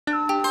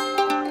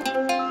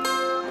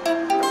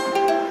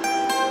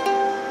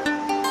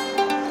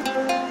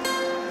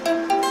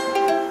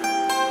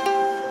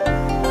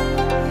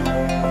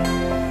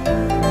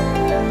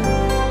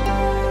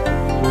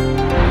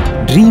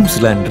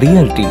Dreamsland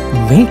Realty.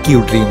 Make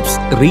your dreams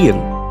real.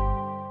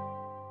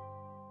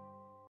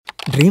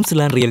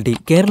 Dreamsland Realty,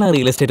 Kerala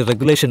Realestate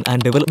Regulation and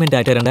Development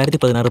Act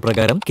 2016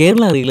 പ്രകാരം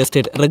Kerala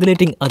Realestate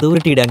Regulating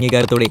Authorityയുടെ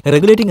അംഗീകാരത്തോടെ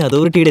regulating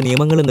അതോറിറ്റിയുടെ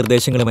നിയമങ്ങളും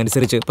നിർദ്ദേശങ്ങളും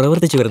അനുസരിച്ച്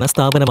പ്രവർത്തിച്ചു വരുന്ന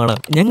സ്ഥാപനമാണ്.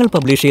 ഞങ്ങൾ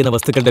പബ്ലിഷ് ചെയ്യുന്ന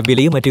വസ്തുക്കളുടെ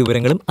വിലയും മറ്റു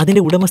വിവരങ്ങളും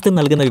അതിന്റെ ഉടമസ്ഥൻ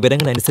നൽകുന്ന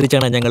വിവരങ്ങൾ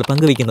അനുസരിച്ചാണ് ഞങ്ങൾ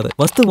പങ്കുവയ്ക്കുന്നത്.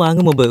 വസ്തു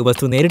വാങ്ങും മുമ്പ്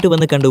വസ്തു നേരിട്ട്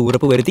വന്ന് കണ്ട്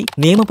ഉറപ്പുവരുത്തി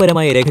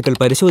നിയമപരമായ രേഖകൾ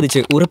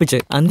പരിശോധിച്ച്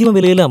ഉറപ്പിച്ച് അന്തിമ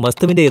വിലയിലെ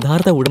വസ്തുവിന്റെ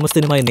യഥാർത്ഥ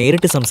ഉടമസ്ഥനുമായി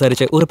നേരിട്ട്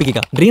സംസാരിച്ച്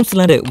ഉറപ്പിക്കുക.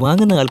 ഡ്രീംസ്ലാൻഡ്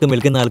വാങ്ങുന്ന ആൾക്കും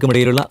വിൽക്കുന്ന ആൾക്കും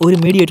ഇടയിലുള്ള ഒരു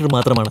മീഡിയേറ്റർ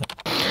മാത്രമാണ്.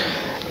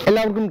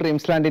 എല്ലാവർക്കും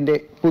ഡ്രീംസ്ലാൻഡിൻ്റെ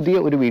പുതിയ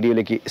ഒരു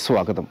വീഡിയോയിലേക്ക്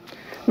സ്വാഗതം.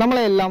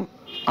 നമ്മളെല്ലാം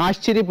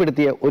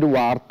ആശ്ചര്യപ്പെടുത്തിയ ഒരു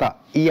വാർത്ത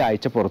ഈ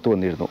ആഴ്ച പുറത്തു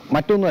വന്നിരുന്നു.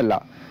 മറ്റൊന്നുമല്ല,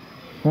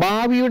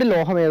 ഭാവിയുടെ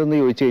ലോഹം ഏതെന്ന്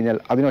ചോദിച്ചു കഴിഞ്ഞാൽ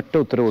അതിനൊറ്റ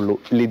ഉത്തരവുള്ളൂ: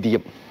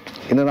 ലിഥിയം.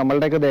 ഇന്ന്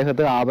നമ്മളുടെയൊക്കെ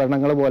ദേഹത്ത്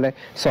ആഭരണങ്ങൾ പോലെ,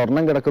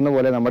 സ്വർണം കിടക്കുന്ന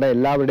പോലെ നമ്മുടെ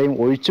എല്ലാവരുടെയും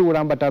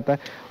ഒഴിച്ചുകൂടാൻ പറ്റാത്ത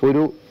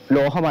ഒരു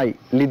ലോഹമായി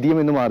ലിഥിയം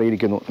എന്ന്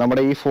മാറിയിരിക്കുന്നു.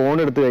 നമ്മുടെ ഈ ഫോൺ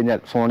എടുത്തു കഴിഞ്ഞാൽ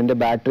ഫോണിൻ്റെ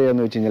ബാറ്ററി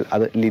എന്ന് വെച്ച് കഴിഞ്ഞാൽ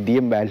അത്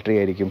ലിഥിയം ബാറ്ററി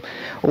ആയിരിക്കും.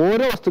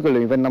 ഓരോ വസ്തുക്കളും,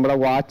 ഇവൻ നമ്മുടെ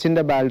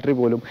വാച്ചിൻ്റെ ബാറ്ററി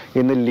പോലും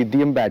ഇന്ന്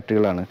ലിഥിയം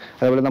ബാറ്ററികളാണ്.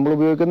 അതേപോലെ നമ്മൾ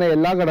ഉപയോഗിക്കുന്ന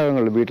എല്ലാ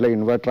ഘടകങ്ങളിലും, വീട്ടിലെ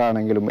ഇൻവെർട്ടർ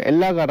ആണെങ്കിലും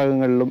എല്ലാ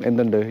ഘടകങ്ങളിലും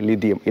എന്തുണ്ട്?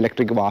 ലിഥിയം.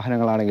 ഇലക്ട്രിക്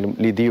വാഹനങ്ങളാണെങ്കിലും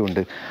ലിഥിയം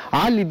ഉണ്ട്.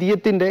 ആ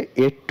ലിഥിയത്തിൻ്റെ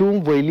ഏറ്റവും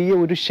വലിയ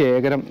ഒരു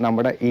ശേഖരം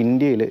നമ്മുടെ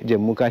ഇന്ത്യയിൽ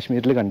ജമ്മു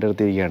കാശ്മീരിൽ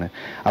കണ്ടെടുത്തിരിക്കുകയാണ്.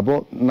 അപ്പോൾ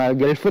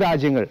ഗൾഫ്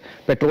രാജ്യങ്ങൾ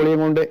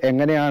പെട്രോളിയം കൊണ്ട്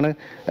എങ്ങനെയാണ്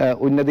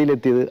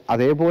ഉന്നതിയിലെത്തിയത്,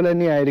 അതേപോലെ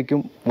തന്നെയായിരിക്കും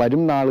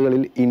വരും നാളുകളിൽ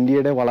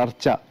ഇന്ത്യയുടെ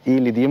വളർച്ച ഈ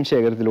ലിഥിയം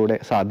ശേഖരത്തിലൂടെ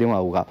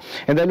സാധ്യമാവുക.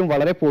 എന്തായാലും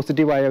വളരെ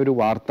പോസിറ്റീവായ ഒരു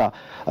വാർത്ത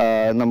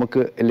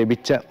നമുക്ക്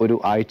ലഭിച്ച ഒരു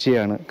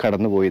ആഴ്ചയാണ്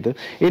കടന്നുപോയത്.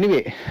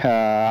 എനിവേ,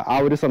 ആ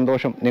ഒരു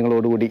സന്തോഷം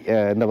നിങ്ങളോടുകൂടി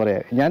എന്താ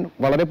പറയുക, ഞാൻ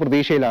വളരെ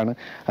പ്രതീക്ഷയിലാണ്.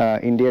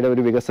 ഇന്ത്യയുടെ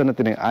ഒരു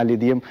വികസനത്തിന് ആ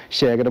ലിഥിയം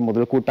ശേഖരം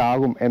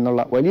മുതൽക്കൂട്ടാകും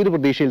എന്നുള്ള വലിയൊരു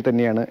പ്രതീക്ഷയിൽ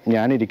തന്നെയാണ്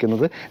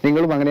ഞാനിരിക്കുന്നത്.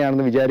 നിങ്ങളും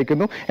അങ്ങനെയാണെന്ന്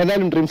വിചാരിക്കുന്നു.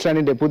 എന്തായാലും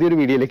ഡ്രീംസ്ലാൻഡിൻ്റെ പുതിയൊരു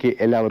വീഡിയോയിലേക്ക്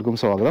എല്ലാവർക്കും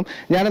സ്വാഗതം.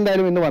 ഞാൻ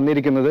എന്തായാലും ഇന്ന്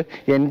വന്നിരിക്കുന്നത്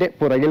എൻ്റെ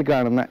പുറകിൽ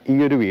കാണുന്ന ഈ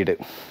ഒരു വീട്.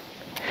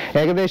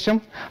 ഏകദേശം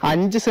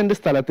 5 സെന്റ്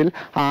സ്ഥലത്തിൽ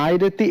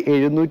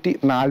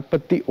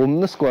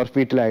 1741 സ്ക്വയർ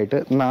ഫീറ്റിലായിട്ട്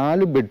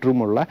 4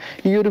 ബെഡ്റൂമുള്ള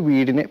ഈ ഒരു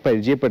വീടിനെ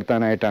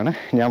പരിചയപ്പെടുത്താനായിട്ടാണ്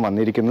ഞാൻ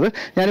വന്നിരിക്കുന്നത്.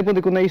 ഞാനിപ്പോൾ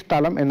നിൽക്കുന്ന ഈ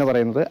സ്ഥലം എന്ന്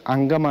പറയുന്നത്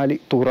അങ്കമാലി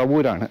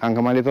തുറവൂരാണ്.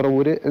 അങ്കമാലി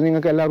തുറവൂര്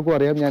നിങ്ങൾക്ക് എല്ലാവർക്കും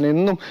അറിയാം. ഞാൻ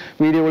എന്നും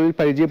വീഡിയോകളിൽ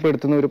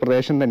പരിചയപ്പെടുത്തുന്ന ഒരു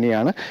പ്രദേശം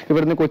തന്നെയാണ്.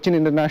 ഇവിടുന്ന് കൊച്ചിൻ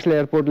ഇന്റർനാഷണൽ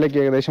എയർപോർട്ടിലേക്ക്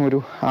ഏകദേശം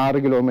ഒരു 6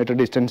 കിലോമീറ്റർ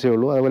ഡിസ്റ്റൻസേ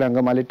ഉള്ളൂ. അതുപോലെ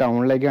അങ്കമാലി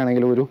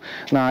ടൗണിലേക്കാണെങ്കിലും ഒരു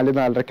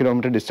 4-4.5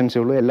 കിലോമീറ്റർ ഡിസ്റ്റൻസേ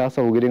ഉള്ളൂ. എല്ലാ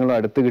സൗകര്യങ്ങളും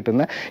അടുത്ത്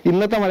കിട്ടുന്ന.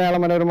 ഇന്നത്തെ മലയാള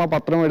മനോരമ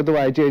പത്രം എടുത്ത്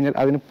വായിച്ചു കഴിഞ്ഞാൽ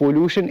അതിന്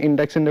പൊല്യൂഷൻ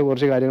ഇൻഡെക്സിന്റെ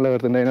കുറച്ച് കാര്യങ്ങൾ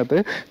വരുന്നുണ്ട്. അതിനകത്ത്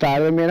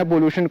താരതമ്യേന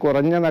പൊല്യൂഷൻ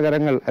കുറഞ്ഞ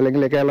നഗരങ്ങൾ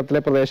അല്ലെങ്കിൽ കേരളത്തിലെ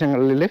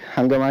പ്രദേശങ്ങളിൽ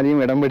അങ്കമാലിയും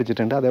ഇടം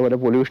പിടിച്ചിട്ടുണ്ട്. അതേപോലെ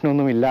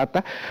പൊല്യൂഷനൊന്നും ഇല്ലാത്ത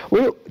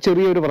ഒരു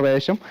ചെറിയൊരു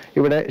പ്രദേശം,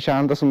 ഇവിടെ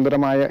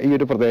ശാന്തസുന്ദരമായ ഈ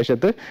ഒരു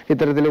പ്രദേശത്ത്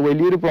ഇത്തരത്തിൽ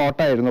വലിയൊരു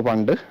പ്ലോട്ടായിരുന്നു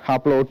പണ്ട്. ആ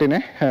പ്ലോട്ടിനെ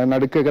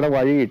നടുക്കടെ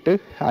വഴിയിട്ട്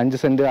 5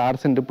 സെന്റ് 6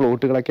 സെന്റ്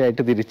പ്ലോട്ടുകളൊക്കെ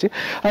ആയിട്ട് തിരിച്ച്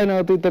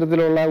അതിനകത്ത്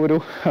ഇത്തരത്തിലുള്ള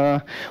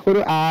ഒരു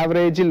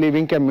ആവറേജ്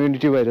ലിവിങ്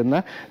കമ്മ്യൂണിറ്റി വരുന്ന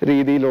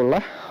രീതിയിലുള്ള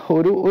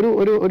ഒരു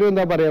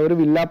എന്താ പറയുക, ഒരു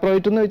വില്ല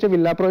പ്രോജക്റ്റ് എന്ന് വെച്ചാൽ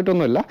വില്ല പ്രോജക്റ്റ്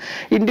ഒന്നുമല്ല,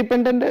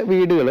 ഇൻഡിപെൻഡന്റ്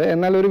വീടുകൾ.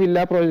 എന്നാൽ ഒരു വില്ല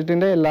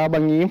പ്രോജക്റ്റിന്റെ എല്ലാ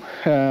ഭംഗിയും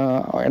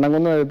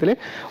ഇണങ്ങുന്ന വിധത്തിൽ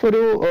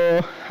ഒരു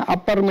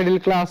അപ്പർ മിഡിൽ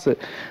ക്ലാസ്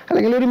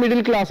അല്ലെങ്കിൽ ഒരു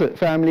മിഡിൽ ക്ലാസ്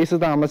ഫാമിലീസ്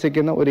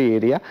താമസിക്കുന്ന ഒരു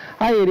ഏരിയ.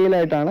 ആ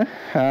ഏരിയയിലായിട്ടാണ്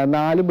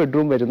 4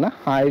 ബെഡ്റൂം വരുന്ന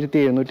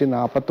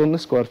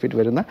 1741 സ്ക്വയർ ഫീറ്റ്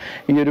വരുന്ന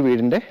ഈ ഒരു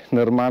വീടിന്റെ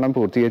നിർമ്മാണം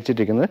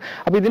പൂർത്തീകരിച്ചിരിക്കുന്നത്.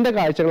 അപ്പോൾ ഇതിന്റെ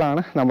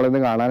കാഴ്ചകളാണ്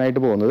നമ്മളിന്ന്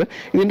കാണാനായിട്ട് പോകുന്നത്.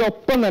 ഇതിന്റെ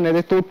ഒപ്പം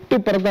തന്നെ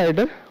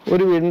തൊട്ടിപ്പുറത്തായിട്ട്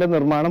ഒരു വീടിന്റെ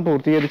നിർമ്മാണം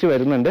പൂർത്തീകരിച്ച്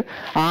വരുന്നുണ്ട്.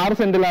 6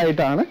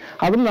 സെന്റിലായിട്ടാണ്.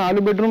 അതും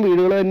 4 ബെഡ്റൂം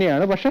വീടുകൾ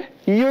തന്നെയാണ്. പക്ഷെ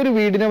ഈ ഒരു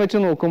വീടിനെ വെച്ച്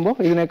നോക്കുമ്പോൾ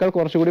ഇതിനേക്കാൾ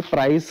കുറച്ചുകൂടി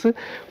പ്രൈസ്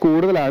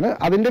കൂടുതലാണ്.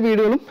 അതിന്റെ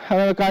വീഡിയോകളും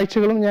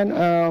കാഴ്ചകളും ഞാൻ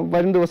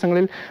വരും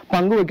ദിവസങ്ങളിൽ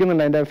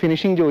പങ്കുവെക്കുന്നുണ്ട്. അതിന്റെ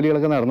ഫിനിഷിംഗ്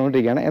ജോലികളൊക്കെ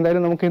നടന്നുകൊണ്ടിരിക്കുകയാണ്.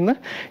 എന്തായാലും നമുക്ക് ഇന്ന്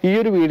ഈ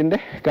ഒരു വീടിന്റെ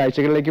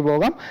കാഴ്ചകളിലേക്ക്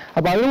പോകാം.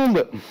 അപ്പോൾ അതിനു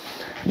മുമ്പ്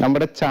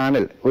നമ്മുടെ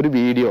ചാനൽ ഒരു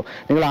വീഡിയോ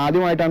നിങ്ങൾ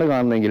ആദ്യമായിട്ടാണ്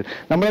കാണുന്നതെങ്കിൽ,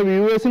 നമ്മുടെ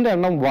വ്യൂവേഴ്സിന്റെ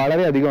എണ്ണം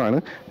വളരെ അധികമാണ്.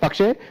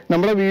 പക്ഷേ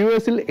നമ്മുടെ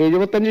വ്യൂവേഴ്സിൽ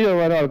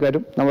 75%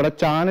 ആൾക്കാരും നമ്മുടെ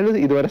ചാനൽ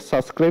ഇതുവരെ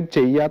സബ്സ്ക്രൈബ്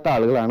ചെയ്യാത്ത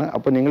ആളുകളാണ്.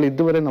 അപ്പോൾ നിങ്ങൾ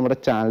ഇതുവരെ നമ്മുടെ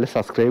ചാനൽ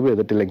സബ്സ്ക്രൈബ്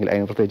ചെയ്തിട്ടില്ലെങ്കിൽ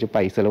അതിന് പ്രത്യേകിച്ച്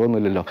പൈസ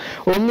ചിലവൊന്നുമില്ലല്ലോ,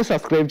 ഒന്ന്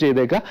സബ്സ്ക്രൈബ്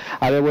ചെയ്തേക്കുക.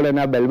 അതേപോലെ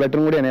തന്നെ ആ ബെൽ ബട്ടൺ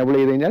കൂടി എനേബിൾ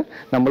ചെയ്ത് കഴിഞ്ഞാൽ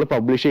നമ്മൾ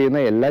പബ്ലിഷ് ചെയ്യുന്ന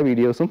എല്ലാ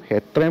വീഡിയോസും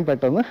എത്രയും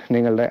പെട്ടെന്ന്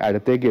നിങ്ങളുടെ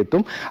അടുത്തേക്ക്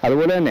എത്തും.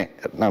 അതുപോലെ തന്നെ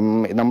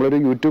നമ്മളൊരു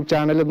യൂട്യൂബ്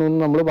ചാനൽ എന്നൊന്നും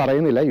നമ്മൾ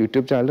പറയുന്നില്ല.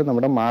 യൂട്യൂബ് ചാനൽ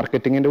നമ്മുടെ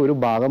മാർക്കറ്റിങ്ങിൻ്റെ ഒരു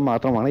ഭാഗം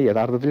മാത്രമാണ്.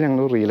 യഥാർത്ഥത്തിൽ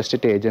ഞങ്ങൾ റിയൽ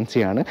എസ്റ്റേറ്റ്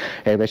ഏജൻസിയാണ്.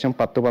 ഏകദേശം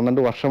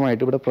 10-12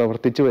 വർഷമായിട്ട് ഇവിടെ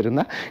പ്രവർത്തിച്ചു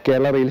വരുന്ന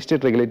കേരള റിയൽ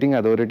എസ്റ്റേറ്റ് റെഗുലേറ്റിംഗ്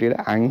അതോറിറ്റിയുടെ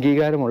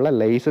അംഗീകാരമുള്ള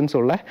ലൈസൻസ്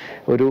ഉള്ള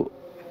ഒരു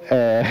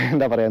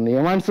എന്താ പറയുക,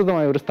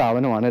 നിയമാനുസൃതമായ ഒരു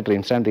സ്ഥാപനമാണ്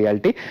ഡ്രീംസ്ലാൻഡ്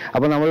റിയാലിറ്റി.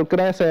 അപ്പോൾ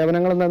നമ്മൾക്കിടെ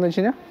സേവനങ്ങൾ എന്താണെന്ന്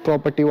വെച്ച് കഴിഞ്ഞാൽ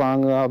പ്രോപ്പർട്ടി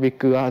വാങ്ങുക,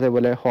 വിൽക്കുക,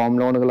 അതേപോലെ ഹോം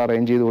ലോണുകൾ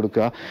അറേഞ്ച് ചെയ്ത്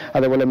കൊടുക്കുക,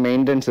 അതേപോലെ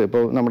മെയിൻ്റനൻസ്,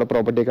 ഇപ്പോൾ നമ്മുടെ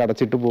പ്രോപ്പർട്ടിയൊക്കെ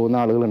അടച്ചിട്ട് പോകുന്ന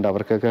ആളുകളുണ്ട്,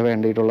 അവർക്കൊക്കെ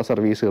വേണ്ടിയിട്ടുള്ള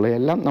സർവീസുകൾ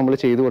എല്ലാം നമ്മൾ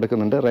ചെയ്തു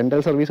കൊടുക്കുന്നുണ്ട്.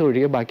 റെൻ്റൽ സർവീസ്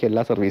ഒഴികെ ബാക്കി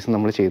എല്ലാ സർവീസും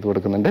നമ്മൾ ചെയ്തു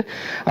കൊടുക്കുന്നുണ്ട്.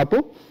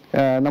 അപ്പോൾ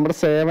നമ്മുടെ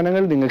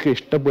സേവനങ്ങൾ നിങ്ങൾക്ക്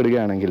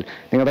ഇഷ്ടപ്പെടുകയാണെങ്കിൽ,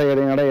 നിങ്ങളുടെ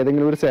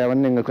ഏതെങ്കിലും ഒരു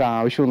സേവനം നിങ്ങൾക്ക്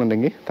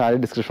ആവശ്യമുണ്ടെങ്കിൽ താഴെ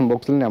ഡിസ്ക്രിപ്ഷൻ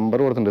ബോക്സിൽ നമ്പർ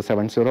കൊടുത്തിട്ടുണ്ട്.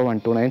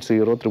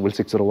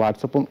 7012900660.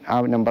 വാട്സപ്പും ആ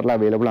നമ്പറിൽ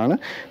അവൈലബിൾ ആണ്.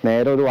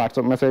 നേരെ ഒരു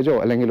വാട്സപ്പ് മെസ്സേജോ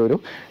അല്ലെങ്കിൽ ഒരു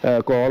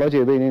കോളോ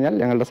ചെയ്ത് കഴിഞ്ഞാൽ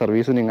ഞങ്ങളുടെ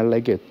സർവീസ്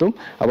നിങ്ങളിലേക്ക് എത്തും.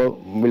 അപ്പോൾ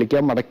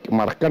വിളിക്കാൻ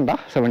മറക്കണ്ട.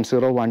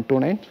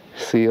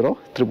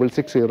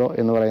 7012900660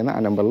 എന്ന് പറയുന്ന ആ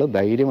നമ്പറിൽ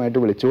ധൈര്യമായിട്ട്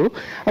വിളിച്ചോളൂ.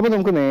 അപ്പോൾ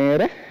നമുക്ക്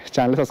നേരെ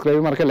ചാനൽ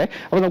സബ്സ്ക്രൈബ് മറക്കല്ലേ.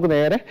 അപ്പോൾ നമുക്ക്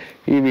നേരെ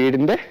ഈ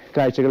വീടിൻ്റെ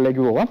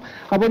കാഴ്ചകളിലേക്ക് പോകാം.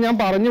 അപ്പോൾ ഞാൻ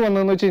പറഞ്ഞു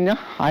വന്നതെന്ന് വെച്ച് കഴിഞ്ഞാൽ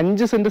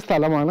 5 സെന്റ്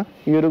സ്ഥലമാണ്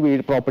ഈ ഒരു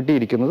പ്രോപ്പർട്ടി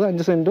ഇരിക്കുന്നത്.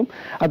 5 സെന്റും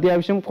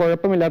അത്യാവശ്യം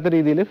കുഴപ്പമില്ലാത്ത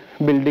രീതിയിൽ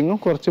ബിൽഡിങ്ങും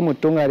കുറച്ച്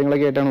മുറ്റവും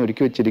കാര്യങ്ങളൊക്കെ ആയിട്ടാണ്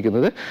ഒരുക്കി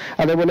വെച്ചിരിക്കുന്നത്.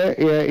 അതേപോലെ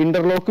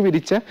ഇന്റർലോക്ക്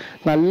വിരിച്ച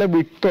നല്ല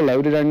വിട്ടുള്ള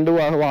ഒരു 2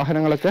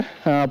 വാഹനങ്ങളൊക്കെ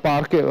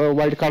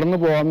കടന്നു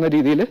പോകാവുന്ന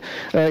രീതിയിൽ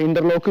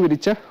ഇന്റർലോക്ക്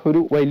വിരിച്ച ഒരു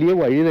വലിയ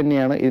വഴി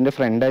തന്നെയാണ് ഇതിന്റെ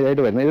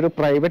ഫ്രണ്ടായിട്ട് വരുന്നത്. ഇതൊരു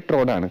പ്രൈവറ്റ്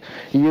റോഡാണ്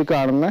ഈ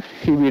കാണുന്ന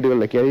ഈ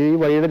വീടുകളിലേക്ക്. ഈ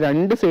വഴിയുടെ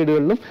 2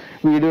 സൈഡുകളിലും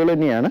വീടുകൾ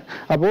തന്നെയാണ്.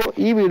 അപ്പോൾ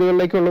ഈ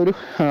വീടുകളിലേക്കുള്ള ഒരു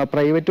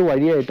പ്രൈവറ്റ്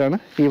വഴിയായിട്ടാണ്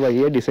ഈ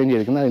വഴിയെ ഡിസൈൻ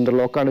ചെയ്തിരിക്കുന്നത്.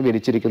 ഇന്റർലോക്കാണ്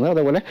വിരിച്ചിരിക്കുന്നത്.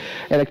 അതേപോലെ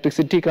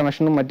ഇലക്ട്രിസിറ്റി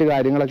കണക്ഷനും മറ്റു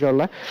കാര്യങ്ങളൊക്കെ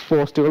ഉള്ള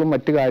പോസ്റ്റുകളും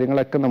മറ്റു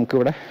കാര്യങ്ങളൊക്കെ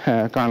നമുക്കിവിടെ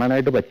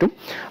കാണാനായിട്ട് പറ്റും.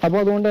 അപ്പോൾ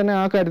അതുകൊണ്ട് തന്നെ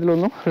ആ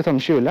കാര്യത്തിലൊന്നും ഒരു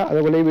സംശയമില്ല.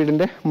 അതേപോലെ ഈ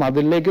വീടിൻ്റെ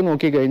മതിലിലേക്ക്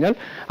നോക്കിക്കഴിഞ്ഞാൽ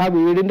ആ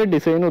വീടിൻ്റെ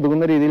ഡിസൈൻ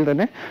ഒതുങ്ങുന്ന രീതിയിൽ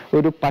തന്നെ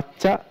ഒരു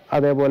പച്ച,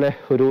 അതേപോലെ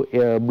ഒരു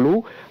ബ്ലൂ,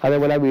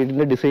 അതേപോലെ ആ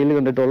വീടിൻ്റെ ഡിസൈനിൽ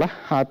കണ്ടിട്ടുള്ള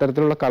ആ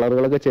തരത്തിലുള്ള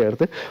കളറുകളൊക്കെ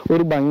ചേർത്ത്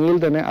ഒരു ഭംഗിയിൽ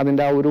തന്നെ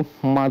അതിൻ്റെ ആ ഒരു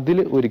മതിൽ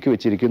ഒരുക്കി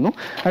വെച്ചിരിക്കുന്നു.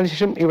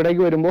 അതിനുശേഷം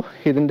ഇവിടേക്ക് വരുമ്പോൾ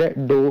ഇതിൻ്റെ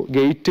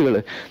ഗേറ്റുകൾ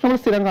നമ്മൾ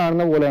സ്ഥിരം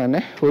കാണുന്ന പോലെ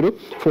തന്നെ ഒരു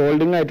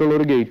ഫോൾഡിംഗ്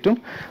ആയിട്ടുള്ളൊരു ഗേറ്റും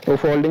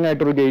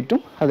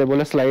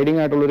അതേപോലെ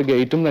സ്ലൈഡിംഗ് ആയിട്ടുള്ളൊരു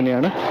ഗേറ്റും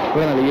തന്നെയാണ്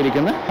ഇവിടെ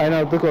നൽകിയിരിക്കുന്നത്.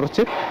 അതിനകത്ത്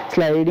കുറച്ച്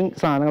സ്ലൈഡിംഗ്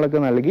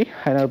സാധനങ്ങളൊക്കെ നൽകി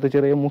അതിനകത്ത്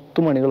ചെറിയ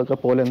മുത്തുമണികളൊക്കെ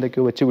പോലെ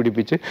എന്തൊക്കെയോ വെച്ച്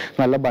പിടിപ്പിച്ച്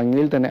നല്ല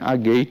ഭംഗിയിൽ തന്നെ ആ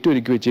ഗേറ്റ്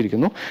ഒരുക്കി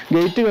വെച്ചിരിക്കുന്നു.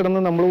 ഗേറ്റ്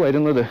കിടന്ന് നമ്മൾ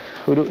വരുന്നത്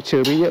ഒരു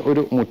ചെറിയ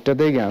ഒരു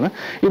മുറ്റത്തേക്കാണ്.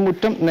 ഈ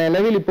മുറ്റം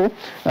നിലവിലിപ്പോൾ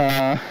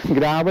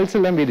ഗ്രാവൽസ്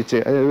എല്ലാം വിരിച്ച്,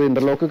 അതായത്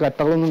ഇന്റർലോക്ക്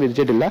കട്ടകളൊന്നും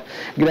വിരിച്ചിട്ടില്ല,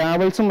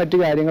 ഗ്രാവൽസും മറ്റു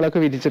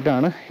കാര്യങ്ങളൊക്കെ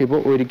വിരിച്ചിട്ടാണ്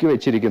ഇപ്പോൾ ഒരുക്കി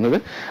വെച്ചിരിക്കുന്നത്.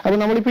 അപ്പോൾ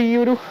നമ്മളിപ്പോൾ ഈ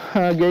ഒരു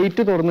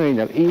ഗേറ്റ് തുറന്നു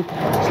കഴിഞ്ഞാൽ ഈ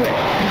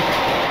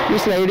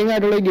സ്ലൈഡിംഗ്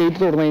ആയിട്ടുള്ള ഗേറ്റ്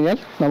തുറന്നു കഴിഞ്ഞാൽ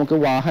നമുക്ക്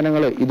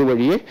വാഹനങ്ങൾ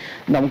ഇതുവഴിയെ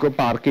നമുക്ക്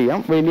പാർക്ക് ചെയ്യാം.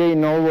 വലിയ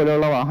ഇന്നോവ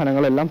പോലെയുള്ള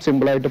വാഹനങ്ങളെല്ലാം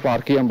സിമ്പിളായിട്ട്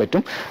പാർക്ക് ചെയ്യാൻ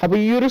പറ്റും. അപ്പോൾ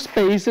ഈ ഒരു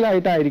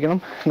സ്പേസിലായിട്ടായിരിക്കണം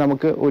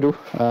നമുക്ക് ഒരു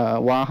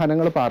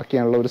വാഹനങ്ങൾ പാർക്ക്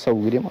ചെയ്യാനുള്ള ഒരു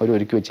സൗകര്യം അവർ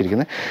ഒരുക്കി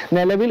വെച്ചിരിക്കുന്നത്.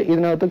 നിലവിൽ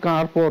ഇതിനകത്ത്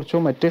കാർ പോർച്ചോ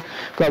മറ്റ്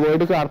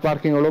കവേർഡ് കാർ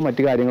പാർക്കിങ്ങുകളോ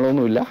മറ്റു കാര്യങ്ങളോ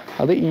ഒന്നുമില്ല.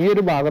 അത് ഈ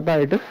ഒരു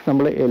ഭാഗത്തായിട്ട്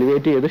നമ്മൾ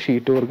എലിവേറ്റ് ചെയ്ത്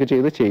ഷീറ്റ് വർക്ക്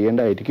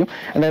ചെയ്യേണ്ടതായിരിക്കും.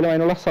 എന്തായാലും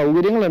അതിനുള്ള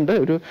സൗകര്യങ്ങളുണ്ട്.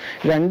 ഒരു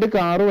 2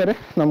 കാറ് വരെ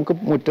നമുക്ക്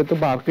മുറ്റത്ത്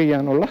പാർക്ക്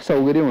ചെയ്യാനുള്ള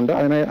സൗകര്യമുണ്ട്.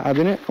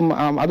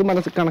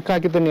 അത്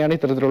കണക്കാക്കി തന്നെയാണ്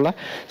ഇത്തരത്തിലുള്ള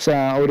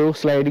ഒരു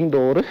സ്ലൈഡിംഗ്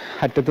ഡോറ്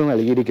അറ്റത്ത്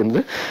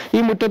നൽകിയിരിക്കുന്നത്.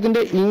 ഈ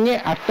മുറ്റത്തിന്റെ ഇങ്ങേ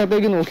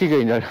അറ്റത്തേക്ക്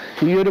നോക്കിക്കഴിഞ്ഞാൽ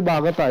ഈ ഒരു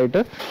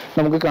ഭാഗത്തായിട്ട്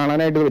നമുക്ക്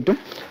കാണാനായിട്ട് പറ്റും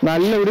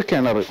നല്ലൊരു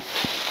കിണർ,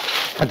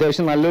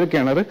 അത്യാവശ്യം നല്ലൊരു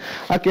കിണർ.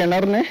 ആ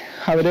കിണറിനെ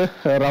അവർ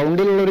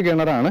റൗണ്ടിലുള്ളൊരു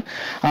കിണറാണ്.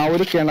 ആ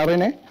ഒരു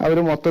കിണറിനെ അവർ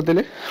മൊത്തത്തിൽ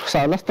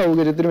സ്ഥല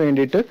സൗകര്യത്തിന്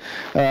വേണ്ടിയിട്ട്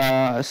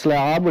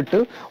സ്ലാബ് ഇട്ട്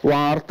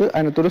വാർത്ത്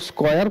അതിനകത്തൊരു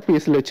സ്ക്വയർ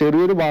പീസിൽ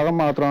ചെറിയൊരു ഭാഗം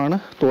മാത്രമാണ്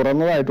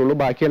തുറന്നതായിട്ടുള്ളൂ.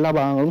 ബാക്കി എല്ലാ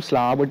ഭാഗങ്ങളും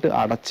സ്ലാബ് ഇട്ട്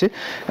അടച്ച്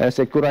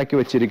സെക്യൂറാക്കി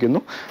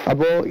വെച്ചിരിക്കുന്നു.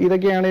 അപ്പോൾ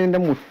ഇതൊക്കെയാണ്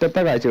ഇതിൻ്റെ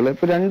മുറ്റത്തെ കാഴ്ചകൾ.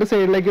 ഇപ്പോൾ 2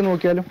 സൈഡിലേക്ക്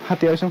നോക്കിയാലും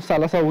അത്യാവശ്യം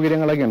സ്ഥല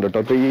സൗകര്യങ്ങളൊക്കെ ഉണ്ട് കേട്ടോ.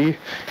 അപ്പോൾ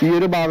ഈ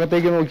ഒരു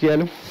ഭാഗത്തേക്ക്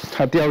നോക്കിയാലും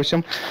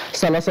അത്യാവശ്യം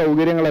സ്ഥല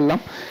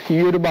സൗകര്യങ്ങളെല്ലാം ഈ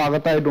ഒരു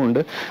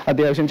ഭാഗത്തായിട്ടുമുണ്ട്.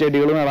 അത്യാവശ്യം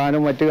ചെടികൾ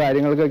നടാനും മറ്റു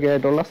കാര്യങ്ങൾക്കൊക്കെ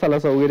ആയിട്ടുള്ള സ്ഥല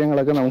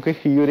സൗകര്യങ്ങളൊക്കെ നമുക്ക്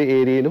ഈ ഒരു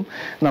ഏരിയയിലും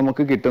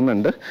നമുക്ക്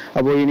കിട്ടുന്നുണ്ട്.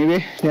 അപ്പോൾ ഇനിവേ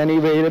ഞാൻ ഈ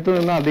വെയിലത്ത്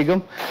നിന്ന് അധികം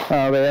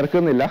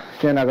വേർക്കുന്നില്ല,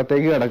 ഞാൻ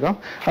അകത്തേക്ക് കിടക്കാം.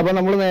 അപ്പോൾ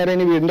നമ്മൾ നേരെ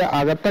ഇനി വീടിൻ്റെ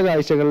അകത്തെ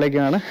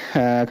കാഴ്ചകളിലേക്കാണ്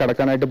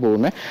കിടക്കാനായിട്ട്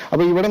പോകുന്നത്.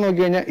 അപ്പോൾ ഇവിടെ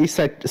നോക്കിക്കഴിഞ്ഞാൽ ഈ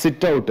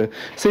സിറ്റ്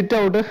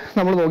ഔട്ട്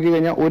നമ്മൾ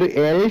നോക്കിക്കഴിഞ്ഞാൽ ഒരു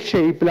L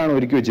ഷേപ്പിലാണ്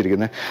ഒരുക്കി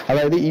വെച്ചിരിക്കുന്നത്.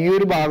 അതായത് ഈ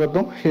ഒരു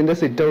ഭാഗത്തും ഇതിൻ്റെ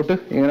സിറ്റ് ഔട്ട്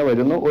ഇങ്ങനെ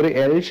വരുന്നു, ഒരു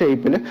L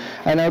ഷേപ്പിൽ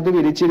അതിനകത്ത്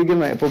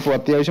വിരിച്ചിരിക്കുന്ന. ഇപ്പോൾ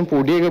അത്യാവശ്യം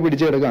പൊടിയൊക്കെ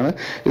പിടിച്ച് കിടക്കുകയാണ്.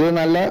 ഇത്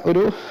നല്ല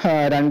ഒരു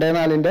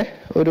 2.4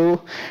 ഒരു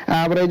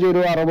ആവറേജ്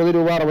ഒരു 60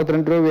 രൂപ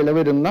 62 രൂപ വില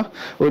വരുന്ന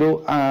ഒരു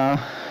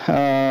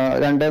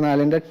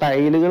 2.4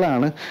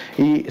 ടൈലുകളാണ്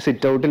ഈ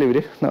സിറ്റ് ഔട്ടിൽ ഇവർ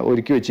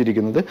ഒരുക്കി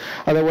വെച്ചിരിക്കുന്നത്.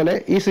 അതേപോലെ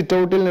ഈ സിറ്റ്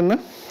ഔട്ടിൽ നിന്ന്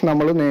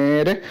നമ്മൾ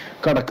നേരെ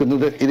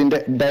കടക്കുന്നത് ഇതിൻ്റെ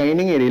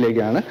ഡൈനിങ്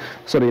ഏരിയയിലേക്കാണ്,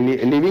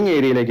 ലിവിങ്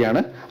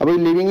ഏരിയയിലേക്കാണ്. അപ്പോൾ ഈ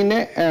ലിവിങ്ങിനെ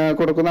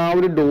കൊടുക്കുന്ന ആ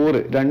ഒരു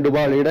ഡോറ് 2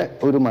 പാളിയുടെ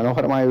ഒരു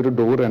മനോഹരമായ ഒരു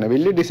ഡോറ് തന്നെ,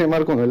 വലിയ ഡിസൈൻ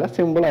മാർക്കൊന്നുമില്ല,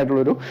 സിമ്പിൾ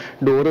ആയിട്ടുള്ളൊരു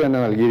ഡോറ്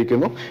തന്നെ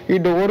നൽകിയിരിക്കുന്നു. ഈ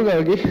ഡോറ്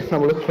കഴുകി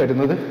നമ്മൾ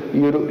വരുന്നത്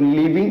ഈ ഒരു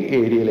ലിവിങ്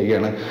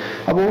ഏരിയയിലേക്കാണ്.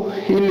 അപ്പോൾ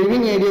ഈ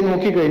ലിവിങ് ഏരിയ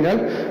നോക്കിക്കഴിഞ്ഞാൽ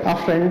ആ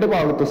ഫ്രണ്ട്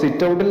ഭാഗത്ത്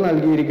സിറ്റ് ഔട്ടിൽ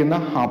നൽകിയിരിക്കുന്ന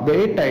അതേ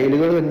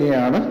ടൈലുകൾ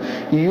തന്നെയാണ്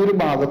ഈ ഒരു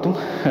ഭാഗത്തും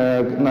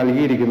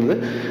നൽകിയിരിക്കുന്നത്.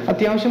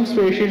 അത്യാവശ്യം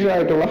സ്പേഷ്യസ്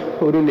ആയിട്ടുള്ള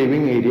ഒരു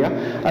ലിവിങ് ഏരിയ.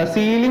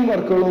 സീലിംഗ്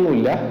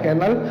വർക്കുകളൊന്നുമില്ല,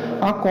 എന്നാൽ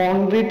ആ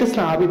കോൺക്രീറ്റ്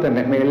സ്ലാബിൽ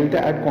തന്നെ, മേലത്തെ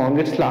ആ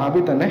കോൺക്രീറ്റ്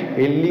സ്ലാബിൽ തന്നെ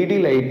LED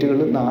ലൈറ്റുകൾ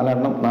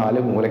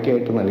 4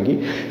 മൂലക്കായിട്ട് നൽകി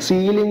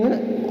സീലിംഗ്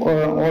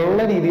ഉള്ള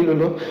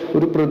രീതിയിലുള്ള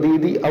ഒരു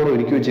പ്രതീതി അവിടെ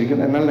ഒരുക്കി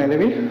വെച്ചിരിക്കുന്നു. എന്നാൽ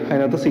നിലവിൽ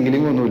അതിനകത്ത്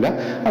സീലിംഗ് ഒന്നുമില്ല.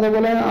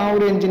 അതേപോലെ ആ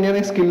ഒരു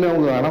എഞ്ചിനീയറിംഗ് സ്കില്ല്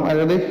നമുക്ക് കാണാം.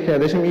 അതായത്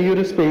ഏകദേശം ഈ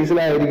ഒരു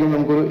സ്പേസിലായിരിക്കും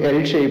നമുക്കൊരു L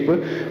shape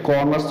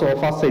corner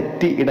sofa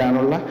set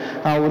ഇടാനുള്ള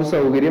ആ ഒരു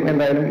സൗകര്യം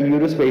എന്തായാലും ഈ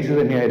ഒരു സ്പേസ്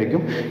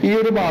തന്നെയായിരിക്കും. ഈ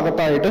ഒരു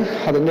ഭാഗത്തായിട്ട്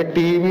അതിൻ്റെ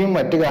ടിവിയും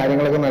മറ്റു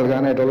കാര്യങ്ങളൊക്കെ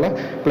നൽകാനായിട്ടുള്ള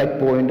പ്ലഗ്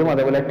പോയിന്റും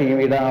അതേപോലെ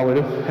ടിവിയുടെ ആ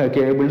ഒരു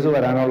കേബിൾസ്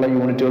വരാനുള്ള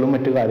യൂണിറ്റുകളും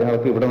മറ്റു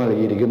കാര്യങ്ങളൊക്കെ ഇവിടെ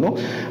നൽകിയിരിക്കുന്നു.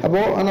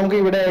 അപ്പോൾ നമുക്ക്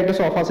ഇവിടെ ആയിട്ട്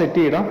സോഫ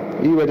സെറ്റ് ചെയ്യണം.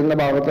 ഈ വരുന്ന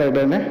ഭാഗത്തായിട്ട്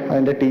തന്നെ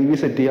അതിൻ്റെ TV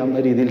സെറ്റ് ചെയ്യാവുന്ന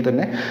രീതിയിൽ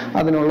തന്നെ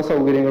അതിനുള്ള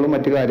സൗകര്യങ്ങളും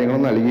മറ്റു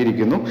കാര്യങ്ങളും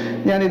നൽകിയിരിക്കുന്നു.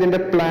 ഞാൻ ഇതിൻ്റെ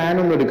പ്ലാൻ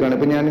ഒന്ന് എടുക്കുകയാണ്.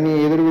 ഇപ്പോൾ ഞാൻ ഇനി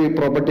ഏതൊരു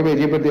പ്രോപ്പർട്ടി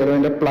പരിചയപ്പെടുത്തിയാലും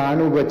അതിൻ്റെ പ്ലാൻ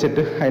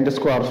വെച്ചിട്ട് അതിൻ്റെ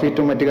സ്ക്വയർ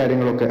ഫീറ്റും മറ്റു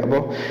കാര്യങ്ങളൊക്കെ,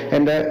 അപ്പോൾ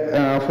എൻ്റെ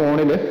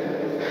ഫോണിൽ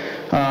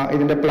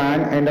ഇതിൻ്റെ പ്ലാൻ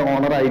അതിൻ്റെ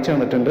ഓണർ അയച്ചു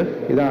തന്നിട്ടുണ്ട്.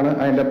 ഇതാണ്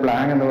അതിൻ്റെ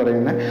പ്ലാൻ എന്ന്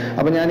പറയുന്നത്.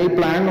 അപ്പോൾ ഞാൻ ഈ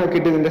പ്ലാൻ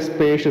നോക്കിയിട്ട് ഇതിൻ്റെ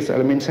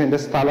സ്പേഷ്യസ് മീൻസ് അതിൻ്റെ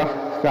സ്ഥല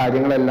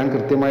കാര്യങ്ങളെല്ലാം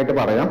കൃത്യമായിട്ട്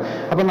പറയാം.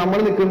 അപ്പോൾ നമ്മൾ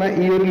നിൽക്കുന്ന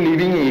ഈ ഒരു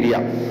ലിവിങ് ഏരിയ,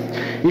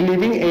 ഈ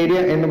ലിവിങ് ഏരിയ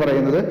എന്ന്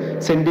പറയുന്നത്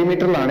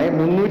സെന്റിമീറ്ററിലാണ്.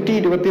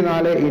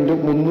 324 ×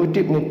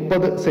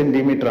 330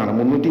 സെന്റിമീറ്റർ ആണ്.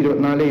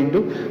 324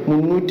 ×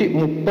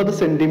 330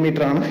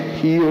 സെന്റിമീറ്റർ ആണ്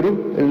ഈ ഒരു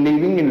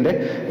ലിവിങ്ങിന്റെ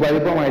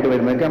വലുപ്പമായിട്ട്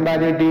വരുന്നത്.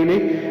 കമ്പാരിറ്റീവ്ലി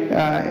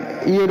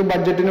ഈ ഒരു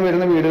ബഡ്ജറ്റിന്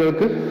വരുന്ന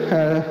വീടുകൾക്ക്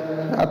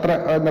അത്ര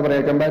എന്താ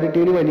പറയുക,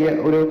 കമ്പാരിറ്റീവ്ലി വലിയ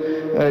ഒരു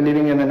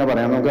ലിവിങ് എന്ന് തന്നെ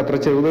പറയാം. നമുക്ക് അത്ര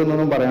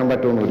ചെറുതെന്നൊന്നും പറയാൻ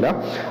പറ്റുമൊന്നുമില്ല.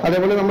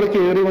 അതേപോലെ നമ്മൾ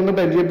കയറി വന്ന്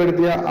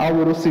പരിചയപ്പെടുത്തിയ ആ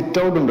ഒരു സിറ്റ്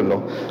ഔട്ട് ഉണ്ടല്ലോ,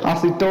 ആ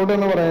സിറ്റ് ഔട്ട്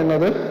എന്ന്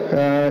പറയുന്നത്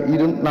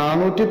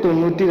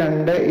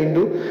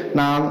 492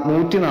 ×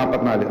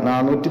 144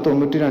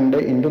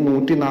 492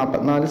 ×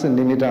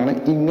 144 ആണ്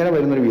ഇങ്ങനെ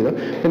വരുന്നൊരു വീതം.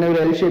 പിന്നെ ഒരു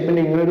എൽ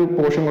ഷേപ്പിന്റെ ഇങ്ങനെ ഒരു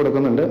പോർഷൻ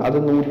കൊടുക്കുന്നുണ്ട്. അത്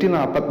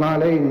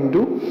 144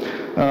 ×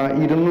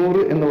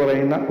 200 എന്ന്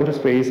പറയുന്ന ഒരു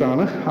സ്പേസ്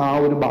ആണ് ആ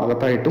ഒരു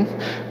ഭാഗത്തായിട്ടും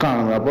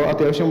കാണുന്നത്. അപ്പോൾ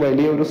അത്യാവശ്യം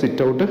വലിയ ഒരു സിറ്റ്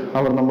ഔട്ട്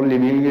അവർ നമ്മൾ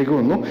ലിവിങ്ങിലേക്ക്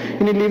വന്നു.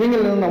 ഇനി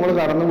ലിവിങ്ങിൽ നിന്ന് നമ്മൾ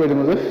കടന്നു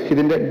വരുന്നത്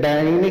ഇതിന്റെ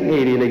ഡൈനിങ്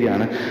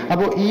ഏരിയയിലേക്കാണ്.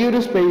 അപ്പോൾ ഈ ഒരു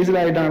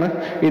സ്പേസിലായിട്ടാണ്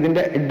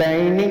ഇതിന്റെ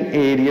ഡൈനിങ്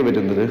ഏരിയ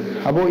വരുന്നത്.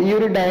 അപ്പോൾ ഈ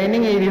ഒരു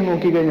ഡൈനിങ് ഏരിയ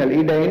നോക്കിക്കഴിഞ്ഞാൽ,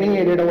 ഈ ഡൈനിങ്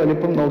ഏരിയയുടെ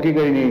വലിപ്പം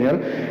നോക്കിക്കഴിഞ്ഞു കഴിഞ്ഞാൽ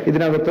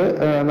ഇതിനകത്ത്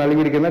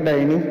നൽകിയിരിക്കുന്ന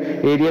ഡൈനിങ്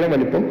ഏരിയയുടെ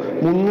വലിപ്പം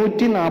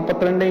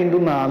 342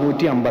 ×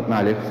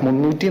 454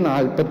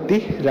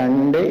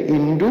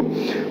 342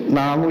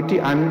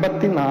 ×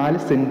 454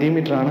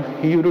 സെന്റിമീറ്റർ ആണ്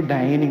ഈ ഒരു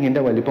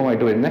ഡൈനിങ്ങിന്റെ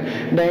വലിപ്പമായിട്ട് വരുന്നത്.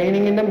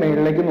 ഡൈനിങ്ങിന്റെ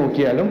മേളിലേക്ക്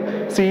നോക്കിയാലും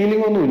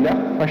സീലിംഗ് ഒന്നുമില്ല,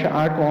 പക്ഷെ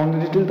ആ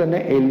കോൺക്രീറ്റിൽ തന്നെ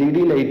LED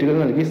ലൈറ്റുകൾ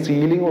നൽകി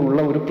സീലിംഗ് ഉള്ള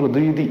ഒരു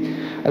പ്രതീതി,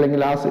 അല്ലെങ്കിൽ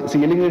ആ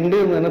സീലിംഗ് ഉണ്ട്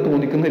എന്ന് തന്നെ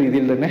തോന്നിക്കുന്ന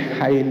രീതിയിൽ തന്നെ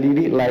ആ LED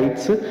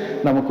ലൈറ്റ്സ്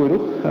നമുക്കൊരു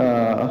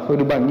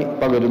ഭംഗി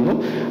പകരുന്നു.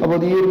 അപ്പോൾ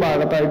ഈ ഒരു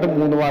ഭാഗത്തായിട്ട്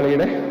 3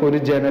 വാളയുടെ ഒരു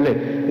ജനല്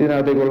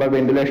ഇതിനകത്തേക്കുള്ള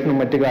വെന്റിലേഷനും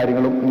മറ്റു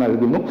കാര്യങ്ങളും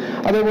നൽകുന്നു.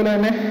 അതേപോലെ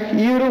തന്നെ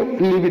ഈ ഒരു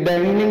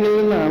ഡൈനിങ്ങിൽ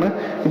നിന്നാണ്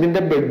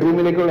ഇതിന്റെ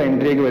ബെഡ്റൂമിലേക്കുള്ള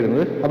എൻട്രിയൊക്കെ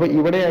വരുന്നത്. അപ്പോൾ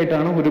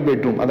ഇവിടെയായിട്ടാണ് ഒരു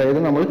ബെഡ്റൂം, അതായത്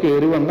നമ്മൾ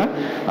കയറി വന്ന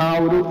ആ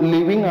ഒരു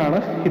ലിവിംഗ് ആണ്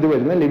ഇത്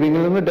വരുന്നത്.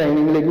 ലിവിംഗിൽ നിന്ന്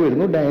ഡൈനിങ്ങിലേക്ക്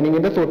വരുന്നു.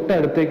 ഡൈനിങ്ങിന്റെ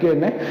തൊട്ടടുത്തേക്ക്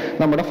തന്നെ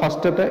നമ്മുടെ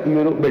ഫസ്റ്റത്തെ ഈ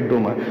ഒരു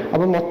ബെഡ്റൂമാണ്.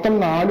 അപ്പോൾ മൊത്തം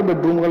 4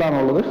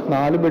 ബെഡ്റൂമുകളാണുള്ളത്.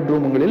 4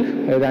 ബെഡ്റൂമുകളിൽ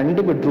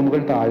 2 ബെഡ്റൂമുകൾ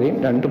താഴെയും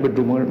 2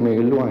 ബെഡ്റൂമുകൾ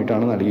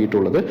മേളിലുമായിട്ടാണ്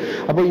നൽകിയിട്ടുള്ളത്.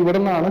 അപ്പോൾ ഇവിടെ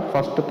നിന്നാണ്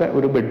ഫസ്റ്റത്തെ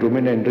ഒരു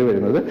ബെഡ്റൂമിന്റെ എൻട്രി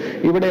വരുന്നത്.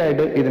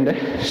 ഇവിടെയായിട്ട് ഇതിന്റെ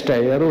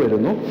സ്റ്റെയർ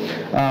വരുന്നു.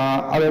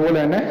 അതേപോലെ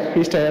തന്നെ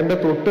ഈ സ്റ്റെയറിന്റെ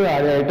തൊട്ട്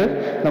താഴെയായിട്ട്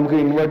നമുക്ക്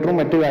ഇൻവെർട്ടറും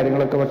മറ്റു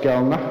കാര്യങ്ങളൊക്കെ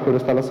വയ്ക്കാവുന്ന ഒരു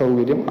സ്ഥല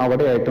സൗകര്യം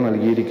അവിടെയായിട്ട്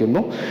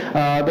നൽകിയിരിക്കുന്നു.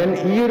 ദെൻ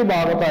ഈ ഒരു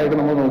ഭാഗത്തായിട്ട്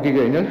നമ്മൾ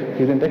നോക്കിക്കഴിഞ്ഞാൽ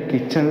ഇതിന്റെ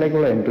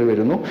കിച്ചണിലേക്കുള്ള എൻട്രി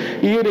വരുന്നു.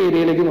 ഈ ഒരു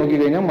ഏരിയയിലേക്ക്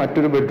നോക്കിക്കഴിഞ്ഞാൽ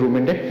മറ്റൊരു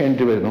ബെഡ്റൂമിന്റെ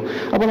എൻട്രി വരുന്നു.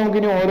 അപ്പോൾ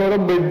നമുക്കിനി ഓരോരോ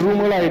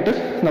ബെഡ്റൂമുകളായിട്ട്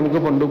നമുക്ക്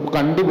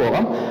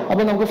കണ്ടുപോകാം.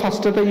 അപ്പോൾ നമുക്ക്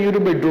ഫസ്റ്റത്തെ ഈ ഒരു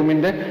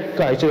ബെഡ്റൂമിന്റെ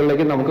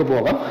കാഴ്ചകളിലേക്ക് നമുക്ക്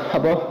പോകാം.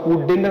 അപ്പോൾ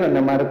വുഡിന്റെ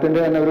തന്നെ, മരത്തിന്റെ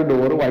തന്നെ ഒരു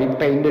ഡോർ വൈറ്റ്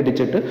പെയിന്റ്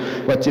അടിച്ചിട്ട്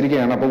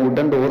വച്ചിരിക്കുകയാണ്. അപ്പോൾ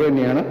വുഡൻ ഡോർ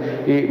തന്നെയാണ്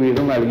ഈ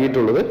വീട്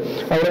നൽകിയിട്ടുള്ളത്.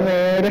 അവിടെ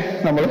നേരെ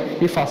നമ്മൾ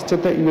ഈ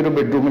ഫസ്റ്റത്തെ ഈ ഒരു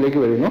ബെഡ്റൂമിലേക്ക്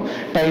വരുന്നു.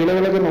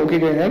 ടൈലുകളൊക്കെ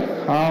നോക്കിക്കഴിഞ്ഞാൽ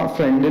ആ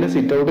ഫ്രണ്ടിൽ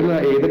സിറ്റ് ഔട്ടിൽ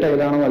ഏത്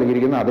ടൈലാണോ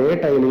നൽകിയിരിക്കുന്നത് അതേ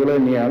ടൈലുകൾ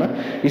തന്നെയാണ്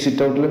ഈ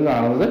സിറ്റ് ഔട്ടിലും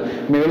കാണുന്നത്.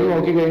 മുകളിൽ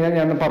നോക്കിക്കഴിഞ്ഞാൽ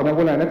ഞാൻ പറഞ്ഞ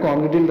പോലെ തന്നെ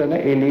കോൺക്രീറ്റിൽ തന്നെ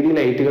LED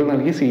ലൈറ്റുകൾ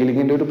നൽകി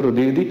സീലിംഗിന്റെ ഒരു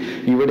പ്രതീതി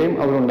ഇവിടെയും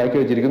അവർ ഉണ്ടാക്കി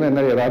വെച്ചിരിക്കുന്നു.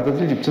 എന്നാൽ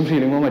യഥാർത്ഥത്തിൽ ജിപ്സം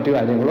സീലിംഗോ മറ്റു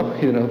കാര്യങ്ങളോ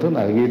ഇതിനകത്ത്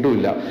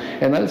നൽകിയിട്ടുമില്ല.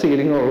 എന്നാൽ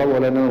സീലിംഗ് ഉള്ള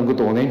പോലെ തന്നെ നമുക്ക്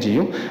തോന്നുകയും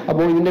ചെയ്യും.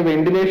 അപ്പോൾ ഇതിന്റെ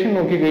വെന്റിലേഷൻ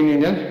നോക്കിക്കഴിഞ്ഞ്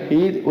കഴിഞ്ഞാൽ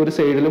ഈ ഒരു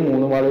സൈഡിൽ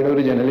 3 വാളയുടെ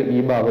ഒരു ജനൽ ഈ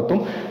ഭാഗത്തും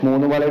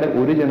 3 വാളയുടെ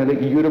ഒരു ജനൽ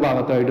ഈ ഒരു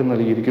ഭാഗത്തായിട്ട്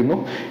നൽകിയിരിക്കുന്നു.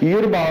 ഈ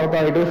ഒരു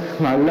ഭാഗത്തായിട്ട്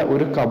നല്ല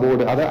ഒരു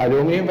കബോർഡ്, അത്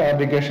അലൂമിനിയം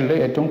ഫാബ്രിക്കേഷനിൽ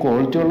ഏറ്റവും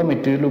ക്വാളിറ്റി ഉള്ള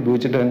മെറ്റീരിയൽ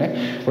ഉപയോഗിച്ചിട്ട് തന്നെ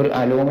ഒരു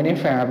അലൂമിനിയം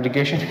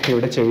ഫാബ്രിക്കേഷൻ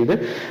ഇവിടെ ചെയ്ത്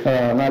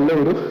നല്ല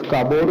ഒരു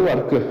കബോർഡ്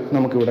വർക്ക്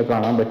നമുക്ക് ഇവിടെ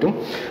കാണാൻ പറ്റും.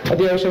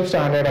 അത്യാവശ്യം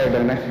സ്റ്റാൻഡേർഡ് ആയിട്ട്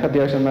തന്നെ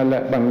അത്യാവശ്യം നല്ല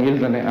ഭംഗിയിൽ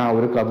തന്നെ ആ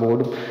ഒരു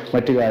കബോർഡും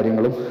മറ്റു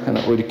കാര്യങ്ങളും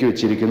ഒരുക്കി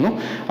വെച്ചിരിക്കുന്നു.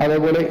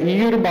 അതേപോലെ ഈ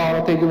ഒരു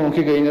ഭാഗത്തേക്ക്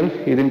നോക്കിക്കഴിഞ്ഞാൽ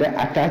ഇതിന്റെ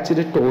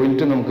അറ്റാച്ച്ഡ്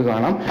ടോയ്ലറ്റ് നമുക്ക്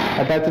കാണാം.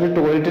 അറ്റാച്ച്ഡ്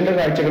ടോയ്ലറ്റിന്റെ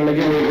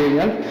കാഴ്ചകളിലേക്ക് പോയി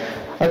കഴിഞ്ഞാൽ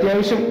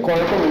അത്യാവശ്യം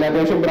കുഴപ്പമില്ല,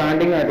 അത്യാവശ്യം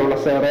ബ്രാൻഡിങ് ആയിട്ടുള്ള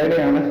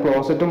സെറൈഡയാണ്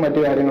ക്ലോസറ്റും മറ്റു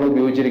കാര്യങ്ങളും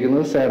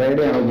ഉപയോഗിച്ചിരിക്കുന്നത്,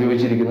 സെറൈഡയാണ്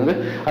ഉപയോഗിച്ചിരിക്കുന്നത്.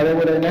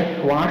 അതേപോലെ തന്നെ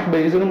വാഷ്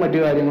ബേസിനും മറ്റു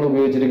കാര്യങ്ങളും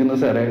ഉപയോഗിച്ചിരിക്കുന്നത്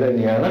സെറൈഡ്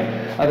തന്നെയാണ്.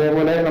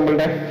 അതേപോലെ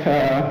നമ്മളുടെ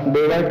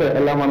ഡേവേർട്ട്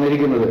എല്ലാം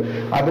വന്നിരിക്കുന്നത്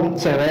അതും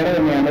സെറൈഡ്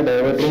തന്നെയാണ്,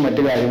 ഡേവേർട്ടും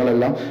മറ്റു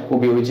കാര്യങ്ങളെല്ലാം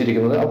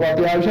ഉപയോഗിച്ചിരിക്കുന്നത്. അപ്പോൾ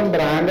അത്യാവശ്യം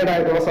ബ്രാൻഡഡ്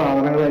ആയിട്ടുള്ള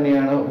സാധനങ്ങൾ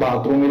തന്നെയാണ്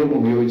ബാത്റൂമിലും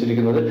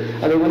ഉപയോഗിച്ചിരിക്കുന്നത്.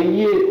 അതേപോലെ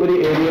ഈ ഒരു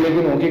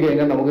ഏരിയയിലേക്ക്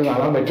നോക്കിക്കഴിഞ്ഞാൽ നമുക്ക്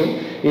കാണാൻ പറ്റും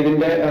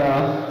ഇതിന്റെ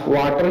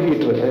വാട്ടർ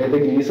ഹീറ്റർ, അതായത്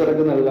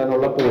ഗീസറൊക്കെ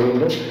നൽകാനുള്ള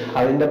പോയിന്റ്,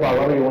 അതിന്റെ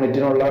പവർ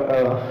യൂണിറ്റിനുള്ള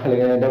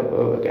അല്ലെങ്കിൽ അതിന്റെ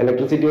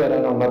ഇലക്ട്രിസിറ്റി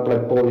വരാനുള്ള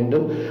പ്ലഗ്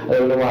പോയിന്റും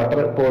അതേപോലെ വാട്ടർ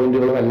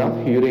പോയിന്റുകളും എല്ലാം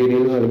ഈ ഒരു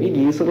ഏരിയയിൽ നൽകി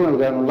ഗീസർ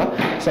നൽകാനുള്ള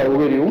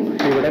സൗകര്യവും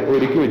ഇവിടെ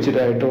ഒരുക്കി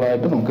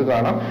വെച്ചിട്ടായിട്ട് നമുക്ക്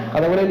കാണാം.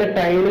 അതേപോലെ ഇതിന്റെ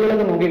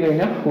ടൈലുകളൊക്കെ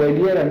നോക്കിക്കഴിഞ്ഞാൽ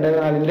വലിയ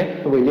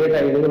 2x4 വലിയ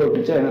ടൈലുകൾ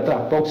ഒട്ടിച്ച് അതിനകത്ത്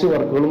അപ്പോക്സി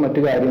വർക്കുകളും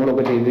മറ്റു കാര്യങ്ങളും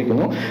ഒക്കെ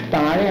ചെയ്തിരിക്കുന്നു.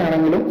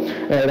 താഴെയാണെങ്കിലും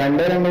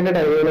 2x2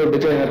 ടൈലുകൾ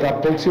ഒട്ടിച്ച് അതിനകത്ത്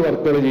അപ്പോക്സി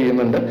വർക്കുകൾ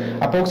ചെയ്യുന്നുണ്ട്.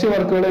 അപ്പോക്സി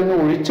വർക്കുകളിൽ നിന്ന്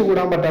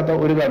ഒഴിച്ചുകൂടാൻ പറ്റാത്ത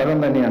ഒരു ഘടകം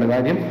തന്നെയാണ്.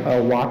 കാര്യം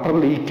വാട്ടർ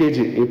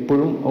ലീക്കേജ്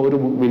എപ്പോഴും ഒരു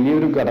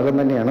വലിയൊരു ഘടകം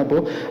തന്നെയാണ്. അപ്പോൾ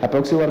ചെയ്യുമ്പോൾ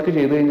അപ്പോക്സി വർക്ക്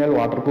ചെയ്ത് കഴിഞ്ഞാൽ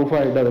വാട്ടർ പ്രൂഫ്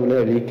ആയിട്ട് അതുപോലെ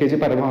ലീക്കേജ്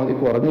പരമാവധി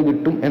കുറഞ്ഞു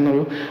കിട്ടും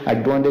എന്നൊരു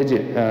അഡ്വാൻറ്റേജ്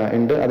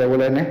ഉണ്ട്.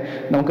 അതേപോലെ തന്നെ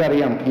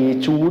നമുക്കറിയാം ഈ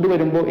ചൂട്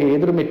വരുമ്പോൾ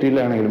ഏതൊരു മെറ്റീരിയൽ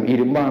ആണെങ്കിലും,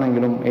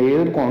 ഇരുമ്പാണെങ്കിലും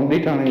ഏതൊരു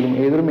കോൺക്രീറ്റ് ആണെങ്കിലും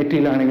ഏതൊരു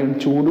മെറ്റീരിയൽ ആണെങ്കിലും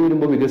ചൂട്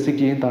വരുമ്പോൾ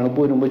വികസിക്കുകയും തണുപ്പ്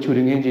വരുമ്പോൾ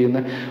ചുരുങ്ങുകയും ചെയ്യുന്ന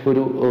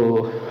ഒരു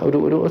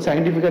ഒരു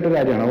സയന്റിഫിക് ആയിട്ടൊരു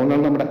കാര്യമാണ്.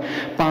 അതുകൊണ്ടാണ് നമ്മുടെ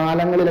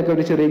പാലങ്ങളിലൊക്കെ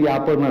ഒരു ചെറിയ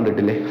ഗ്യാപ്പ്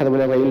കണ്ടിട്ടില്ലേ,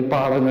 അതുപോലെ റെയിൽ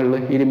പാളങ്ങളിൽ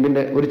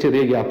ഇരുമ്പിന്റെ ഒരു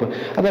ചെറിയ ഗ്യാപ്പ്,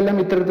 അതെല്ലാം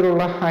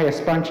ഇത്തരത്തിലുള്ള ആ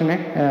എക്സ്പാൻഷനെ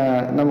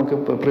നമുക്ക്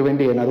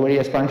പ്രിവെന്റ് ചെയ്യാൻ, അതുവഴി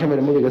എക്സ്പാൻഷൻ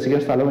വരുമ്പോൾ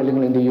വികസിക്കാൻ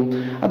സ്ഥലമില്ലെങ്കിൽ എന്ത് ചെയ്യും,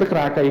 അത്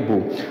ക്രാക്കായി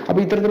പോകും.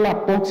 അപ്പോൾ ഇത്തരത്തിലുള്ള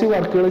അപ്പോക്സി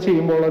വർക്കുകൾ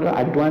ചെയ്യുമ്പോൾ ഒരു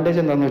അഡ്വാൻറ്റേജ്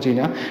എന്താണെന്ന് വെച്ച്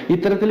കഴിഞ്ഞാൽ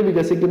ഇത്തരത്തിൽ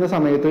വികസിക്കുന്ന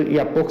സമയത്ത് ഈ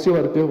അപ്പോക്സി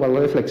വർക്ക്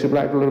വളരെ ഫ്ലെക്സിബിൾ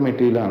ആയിട്ടുള്ള ഒരു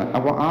മെറ്റീരിയലാണ്.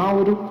 അപ്പോൾ ആ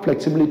ഒരു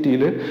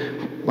ഫ്ലെക്സിബിലിറ്റിയിൽ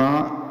ആ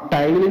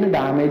ടൈലിന്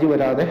ഡാമേജ്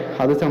വരാതെ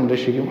അത്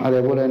സംരക്ഷിക്കും.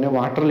 അതേപോലെ തന്നെ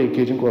വാട്ടർ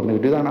ലീക്കേജും കുറഞ്ഞു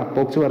കിട്ടും. ഇതാണ്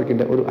അപ്പോക്സി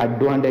വർക്കിന്റെ ഒരു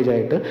അഡ്വാൻറ്റേജ്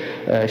ആയിട്ട്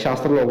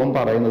ശാസ്ത്രലോകം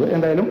പറയുന്നത്.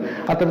 എന്തായാലും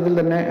അത്തരത്തിൽ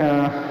തന്നെ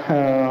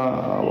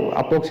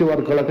അപ്പോക്സി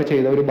വർക്കുകളൊക്കെ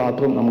ചെയ്ത ഒരു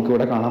ബാത്റൂം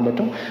നമുക്കിവിടെ കാണാൻ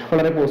പറ്റും.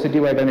 വളരെ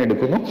പോസിറ്റീവായിട്ട് തന്നെ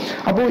എടുക്കുന്നു.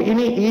 അപ്പോൾ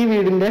ഇനി ഈ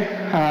വീടിന്റെ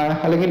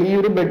അല്ലെങ്കിൽ ഈ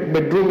ഒരു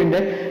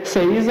ബെഡ്റൂമിന്റെ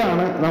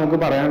സൈസാണ് നമുക്ക്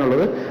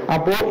പറയാനുള്ളത്.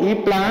 അപ്പോൾ ഈ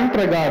പ്ലാൻ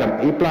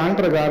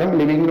പ്രകാരം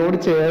ലിവിങ്ങിനോട്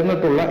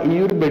ചേർന്നിട്ടുള്ള ഈ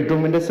ഒരു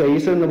ബെഡ്റൂമിന്റെ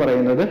സൈസ് എന്ന്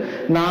പറയുന്നത്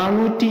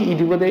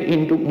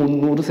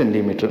 420x300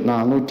 സെന്റിമീറ്റർ,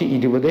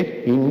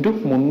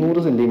 420x300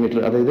 സെന്റിമീറ്റർ.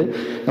 അതായത്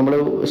നമ്മൾ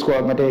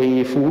മറ്റേ ഈ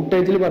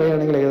ഫൂട്ടേജിൽ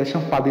പറയുകയാണെങ്കിൽ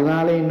ഏകദേശം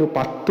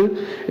 14x10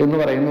 എന്ന്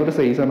പറയുന്ന ഒരു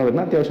സൈസാണ്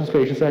വരുന്നത്. അത്യാവശ്യം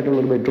സ്പേഷ്യസ് ആയിട്ടുള്ള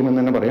ഒരു ബെഡ്റൂം എന്ന്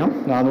തന്നെ പറയാം.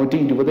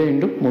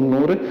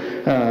 420x300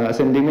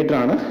 സെന്റിമീറ്റർ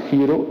ആണ് ഈ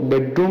ഒരു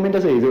ബെഡ്റൂമിന്റെ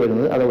സൈസ്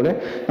വരുന്നത്. അതുപോലെ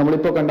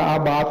നമ്മളിപ്പോൾ കണ്ട ആ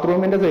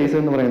ബാത്റൂമിന്റെ സൈസ്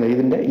എന്ന് പറയുന്നത്,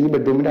 ഈ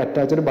ബെഡ്റൂമിന്റെ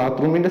അറ്റാച്ച്ഡ്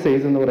ബാത്റൂമിന്റെ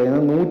സൈസ് എന്ന്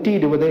പറയുന്നത്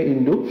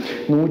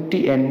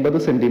 120x180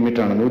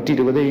 സെന്റിമീറ്റർ ആണ്.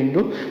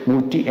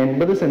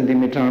 120x180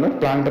 സെന്റിമീറ്റർ ആണ്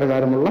പ്ലാൻ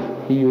പ്രകാരമുള്ള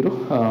ഈ ഒരു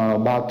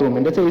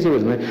ബാത്റൂമിന്റെ സൈസ്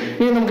വരുന്നത്.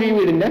 ഇനി നമുക്ക് ഈ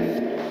വീടിന്റെ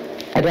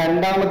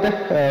രണ്ടാമത്തെ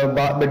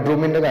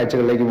ബെഡ്റൂമിന്റെ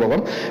കാഴ്ചകളിലേക്ക്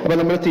പോകാം. അപ്പൊ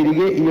നമ്മൾ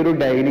തിരികെ ഈ ഒരു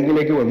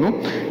ഡൈനിങ്ങിലേക്ക് വന്നു.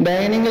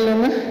 ഡൈനിങ്ങിൽ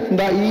നിന്ന്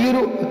ഈ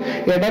ഒരു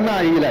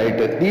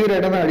ഇടനാഴിയിലായിട്ട്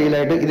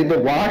ഇതിന്റെ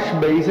വാഷ്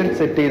ബേസിൻ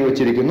സെറ്റ് ചെയ്ത്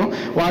വെച്ചിരിക്കുന്നു.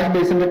 വാഷ്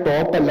ബേസിന്റെ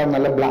ടോപ്പ് എല്ലാം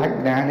നല്ല ബ്ലാക്ക്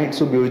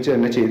ഗ്രാനൈറ്റ്സ് ഉപയോഗിച്ച്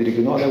തന്നെ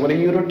ചെയ്തിരിക്കുന്നു. അതേപോലെ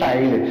ഈ ഒരു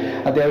ടൈല്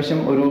അത്യാവശ്യം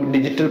ഒരു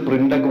ഡിജിറ്റൽ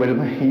പ്രിന്റ് ഒക്കെ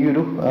വരുന്ന ഈ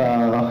ഒരു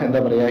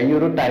ഈ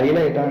ഒരു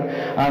ടൈലായിട്ടാണ്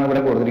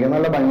ഇവിടെ കൊടുത്തിരിക്കുന്നത്.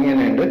 നല്ല ഭംഗി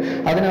തന്നെയുണ്ട്.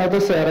 അതിനകത്ത്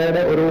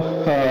സെറയുടെ ഒരു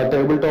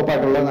ടേബിൾ ടോപ്പ്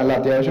ആയിട്ടുള്ള നല്ല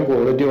അത്യാവശ്യം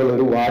ക്വാളിറ്റി ഉള്ള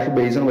ഒരു വാഷ്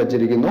ബേസിൻ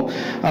വെച്ചിരിക്കുന്നു.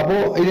 അപ്പോൾ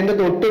ഇതിന്റെ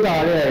തൊട്ട്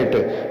താഴെയായിട്ട്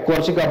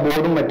കുറച്ച്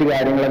കബോർഡും മറ്റു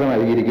കാര്യങ്ങളൊക്കെ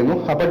നൽകിയിരിക്കുന്നു.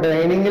 അപ്പൊ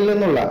ഡൈനിങ്ങിൽ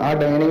നിന്നുള്ള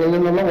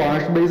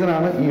വാഷ് ബേസിൻ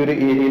ആണ് ഈ ഒരു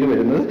ഏരിയയിൽ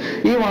വരുന്നത്.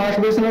 ഈ വാഷ്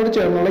ബേസിനോട്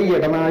ചേർന്നുള്ള ഈ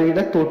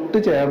ഇടനാഴിയുടെ തൊട്ട്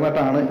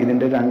ചേർന്നിട്ടാണ്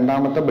ഇതിന്റെ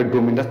രണ്ടാമത്തെ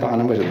ബെഡ്റൂമിന്റെ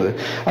സ്ഥാനം വരുന്നത്.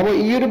 അപ്പോൾ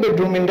ഈ ഒരു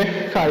ബെഡ്റൂമിന്റെ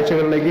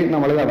കാഴ്ചകളിലേക്ക്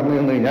നമ്മൾ കടന്നു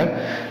ചെന്ന് കഴിഞ്ഞാൽ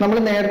നമ്മൾ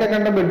നേരത്തെ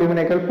കണ്ട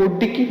ബെഡ്റൂമിനേക്കാൾ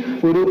പൊട്ടിക്ക്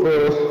ഒരു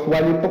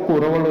വലിപ്പ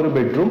കുറവുള്ള ഒരു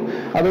ബെഡ്റൂം.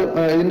 അത്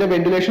ഇതിന്റെ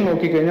വെന്റിലേഷൻ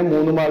നോക്കിക്കഴിഞ്ഞാൽ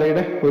 3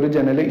 പാളിയുടെ ഒരു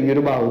ജനൽ ഈ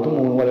ഒരു ഭാഗത്തും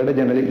 3 പാളിയുടെ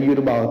ജനൽ ഈ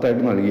ഒരു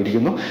ഭാഗത്തായിട്ട്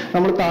നൽകിയിരിക്കുന്നു.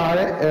 നമ്മൾ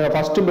താഴെ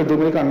ഫസ്റ്റ്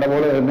ബെഡ്റൂമിൽ കണ്ട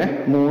പോലെ തന്നെ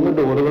 3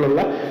 ഡോറുകളുള്ള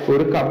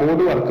ഒരു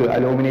കബോർഡ് വർക്ക്,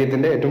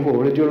 അലൂമിനിയത്തിന്റെ ഏറ്റവും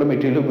ക്വാളിറ്റിയുള്ള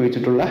മെറ്റീരിയൽ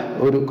ഉപയോഗിച്ചിട്ടുള്ള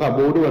ഒരു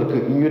കബോർഡ് വർക്ക്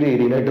ഈ ഒരു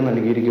ഏരിയയിലായിട്ട്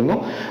നൽകിയിരിക്കുന്നു.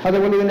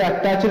 അതുപോലെ ഇതിന്റെ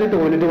അറ്റാച്ച്ഡ്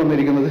ടോയ്ലറ്റ്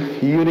വന്നിരിക്കുന്നത്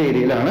ഈ ഒരു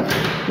ഏരിയയിലാണ്.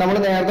 നമ്മൾ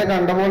നേരത്തെ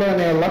കണ്ട പോലെ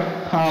തന്നെയുള്ള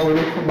ആ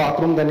ഒരു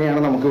ബാത്റൂം തന്നെയാണ്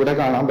നമുക്ക് ഇവിടെ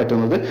കാണാൻ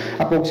പറ്റുന്നത്.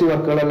 അപ്പോക്സി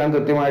വർക്കുകളെല്ലാം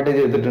കൃത്യമായിട്ട്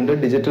ചെയ്തിട്ടുണ്ട്.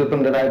 ഡിജിറ്റൽ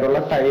പ്രിന്റഡ് ആയിട്ടുള്ള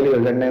ടൈലുകൾ,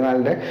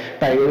 2x4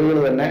 ടൈലുകൾ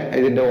തന്നെ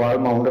ഇതിന്റെ വാൾ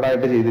മൗണ്ടഡ്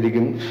ആയിട്ട്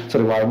ചെയ്തിരിക്കുന്നു.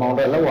 വാൾ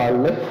മൗണ്ടഡ് അല്ല,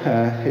 വാളിൽ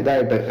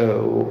ഇതായിട്ട്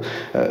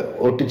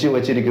ഒട്ടിച്ച്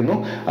വെച്ചിരിക്കുന്നു.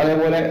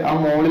 അതേപോലെ ആ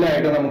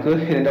മുകളിലായിട്ട് നമുക്ക്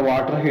ഇതിന്റെ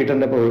വാട്ടർ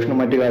ഹീറ്ററിന്റെ പ്രൊവിഷനും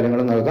മറ്റു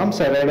കാര്യങ്ങളും നൽകാം.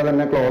 സെറയുടെ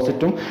തന്നെ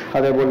ക്ലോസറ്റും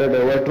അതേപോലെ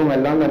ഡോവറ്ററും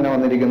എല്ലാം തന്നെ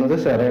വന്നിരിക്കുന്നത്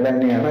സെറയുടെ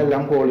തന്നെയാണ്.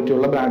 എല്ലാം ക്വാളിറ്റി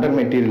ഉള്ള ബ്രാൻഡഡ്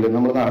മെറ്റീരിയൽ.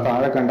 നമ്മൾ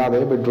താഴെ കണ്ട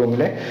അതേ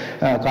ബെഡ്റൂമിലെ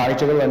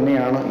കാഴ്ചകൾ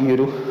തന്നെയാണ് ഈ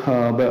ഒരു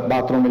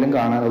ബാത്റൂമിലും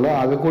കാണാനുള്ളത്.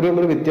 ആകെ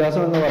കൂടിയുള്ളൊരു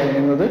വ്യത്യാസം എന്ന്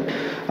പറയുന്നത്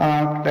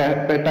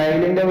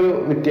ടൈലിന്റെ ഒരു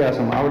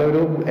വ്യത്യാസം. അവിടെ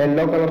ഒരു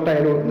യെല്ലോ കളർ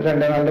ടൈൽ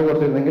 2x4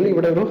 കൊടുത്തിരുന്നെങ്കിൽ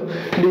ഇവിടെ ഒരു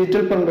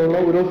ഡിജിറ്റൽ പ്രിന്റുള്ള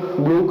ഒരു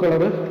ബ്ലൂ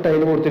കളർ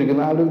ടൈൽ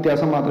കൊടുത്തിരിക്കുന്ന ആ ഒരു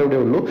വ്യത്യാസം മാത്രമേ ഇവിടെ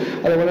ഉള്ളൂ.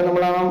 അതേപോലെ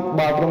നമ്മൾ ആ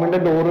ബാത്റൂമിന്റെ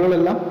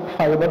ഡോറുകളെല്ലാം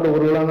ഫൈബർ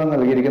ഡോറുകളാണ്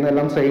നൽകിയിരിക്കുന്നത്.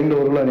 എല്ലാം സെയിം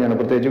ഡോറുകൾ തന്നെയാണ്,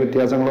 പ്രത്യേകിച്ച്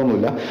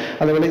വ്യത്യാസങ്ങളൊന്നുമില്ല.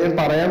 അതേപോലെ ഞാൻ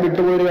പറയാൻ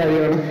വിട്ടുപോയൊരു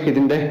കാര്യമാണ്,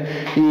 ഇതിന്റെ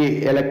ഈ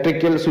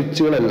ഇലക്ട്രിക്കൽ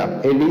സ്വിച്ചുകളെല്ലാം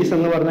എലീസ്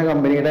എന്ന് പറഞ്ഞ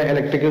കമ്പനിയുടെ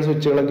ഇലക്ട്രിക്കൽ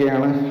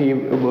സ്വിച്ചുകളൊക്കെയാണ് ഈ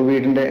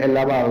വീടിന്റെ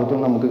എല്ലാ ഭാഗത്തും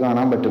നമുക്ക്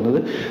കാണാൻ പറ്റുന്നത്.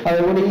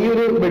 അതേപോലെ ഈ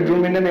ഒരു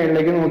ബെഡ്റൂമിന്റെ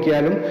മേളിലേക്ക്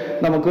നോക്കിയാലും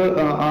നമുക്ക്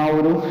ആ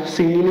ഒരു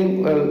സീലിംഗ്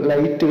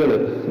ലൈറ്റുകൾ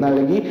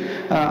നൽകി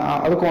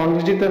അത്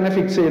കോൺക്രീറ്റിൽ തന്നെ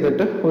ഫിക്സ്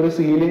ചെയ്തിട്ട് ഒരു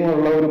സീലിംഗ്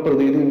ഉള്ള ഒരു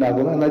പ്രതീതി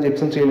ഉണ്ടാക്കുന്നു. എന്നാൽ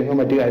ജിപ്സം സീലിംഗോ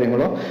മറ്റു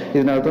കാര്യങ്ങളോ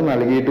ഇതിനകത്ത്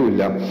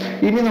നൽകിയിട്ടുമില്ല.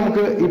 ഇനി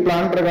നമുക്ക് ഈ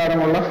പ്ലാൻ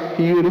പ്രകാരമുള്ള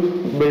ഈ ഒരു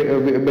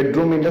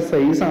ബെഡ്റൂമിന്റെ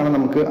സൈസ് ആണ്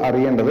നമുക്ക്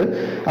അറിയേണ്ടത്.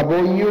 അപ്പോൾ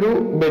ഈ ഒരു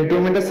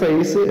ബെഡ്റൂമിന്റെ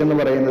സൈസ് എന്ന്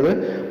പറയുന്നത്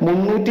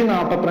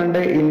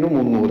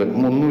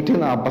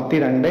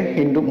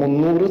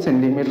 342x300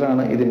 സെന്റിമീറ്റർ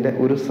ആണ് ഇതിന്റെ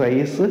ഒരു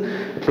സൈസ്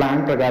പ്ലാൻ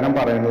പ്രകാരം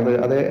പറയുന്നത്.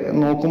 അത്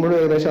നോക്കുമ്പോഴും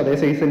ഏകദേശം അതേ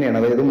സൈസ് തന്നെയാണ്.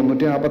 അതായത്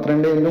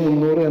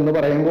 342x300 എന്ന്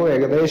പറയുമ്പോൾ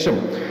ഏകദേശം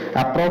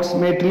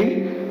അപ്രോക്സിമേറ്റ്ലി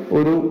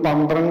ഒരു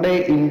 12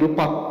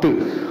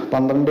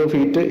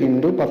 ഫീറ്റ്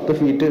ഇൻറ്റു 10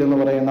 ഫീറ്റ് എന്ന്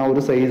പറയുന്ന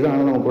ഒരു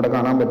സൈസാണ് നമുക്കിവിടെ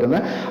കാണാൻ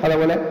പറ്റുന്നത്.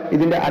 അതുപോലെ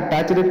ഇതിന്റെ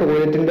അറ്റാച്ച്ഡ്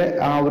ടോയ്ലറ്റിന്റെ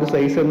ആ ഒരു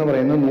സൈസ് എന്ന്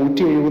പറയുന്നത്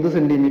 170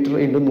 സെന്റിമീറ്റർ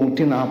ഇൻറ്റു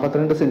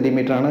 142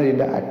 സെന്റിമീറ്റർ ആണ്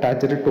ഇതിന്റെ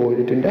അറ്റാച്ച്ഡ്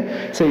ടോയ്ലറ്റിന്റെ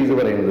സൈസ്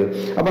പറയുന്നത്.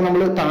 അപ്പൊ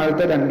നമ്മൾ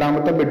താഴത്തെ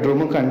രണ്ടാമത്തെ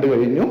ബെഡ്റൂം കണ്ടു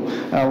കഴിഞ്ഞു.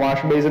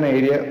 വാഷ് ബേസിൻ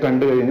ഏരിയ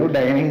കണ്ടു കഴിഞ്ഞു,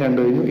 ഡൈനിങ് കണ്ടു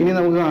കഴിഞ്ഞു. ഇനി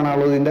നമുക്ക്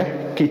കാണാനുള്ളത് ഇതിൻ്റെ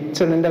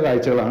കിച്ചണിൻ്റെ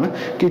കാഴ്ചകളാണ്.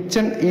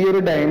 കിച്ചൺ ഈ ഒരു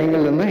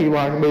ഡൈനിങ്ങിൽ നിന്ന്, ഈ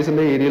വാഷ്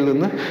ബേസിൻ്റെ ഏരിയയിൽ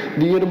നിന്ന്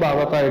ഈ ഒരു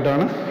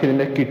ഭാഗത്തായിട്ടാണ്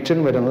ഇതിൻ്റെ കിച്ചൺ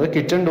വരുന്നത്.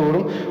 കിച്ചൺ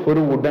ഡോറും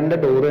ഒരു വുഡൻ്റെ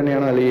ഡോർ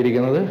തന്നെയാണ്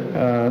നൽകിയിരിക്കുന്നത്.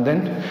 ദെൻ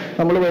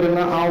നമ്മൾ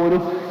വരുന്ന ആ ഒരു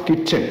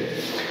കിച്ചൺ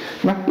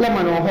നല്ല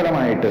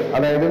മനോഹരമായിട്ട്,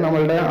 അതായത്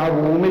നമ്മളുടെ ആ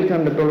റൂമിൽ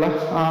കണ്ടിട്ടുള്ള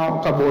ആ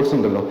കബോർഡ്സ്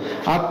ഉണ്ടല്ലോ,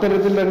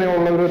 അത്തരത്തിൽ തന്നെ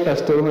ഉള്ള ഒരു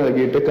ടെസ്റ്റർ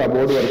നൽകിയിട്ട്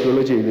കബോർഡ് വർക്കുകൾ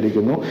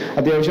ചെയ്തിരിക്കുന്നു.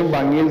 അത്യാവശ്യം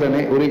ഭംഗിയിൽ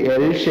തന്നെ ഒരു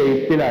എൽ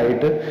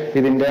ഷേപ്പിലായിട്ട്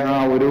ഇതിൻ്റെ ആ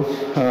ഒരു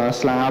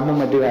സ്ലാബും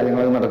മറ്റു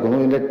കാര്യങ്ങളും നടക്കുന്നു.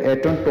 ഇതിൻ്റെ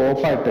ഏറ്റവും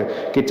ടോപ്പായിട്ട്,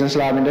 കിച്ചൺ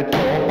സ്ലാബിൻ്റെ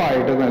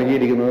ടോപ്പായിട്ട്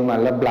നൽകിയിരിക്കുന്നത്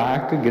നല്ല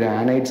ബ്ലാക്ക്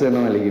ഗ്രാനൈറ്റ്സ്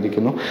തന്നെ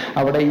നൽകിയിരിക്കുന്നു.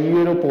 അവിടെ ഈ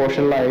ഒരു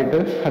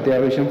പോർഷനിലായിട്ട്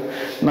അത്യാവശ്യം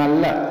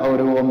നല്ല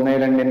ഒരു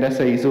 1-2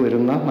 സൈസ്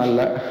വരുന്ന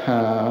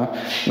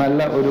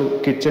നല്ല ഒരു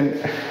കിച്ചൺ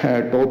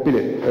ടോപ്പിൽ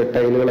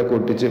ടൈലുകളൊക്കെ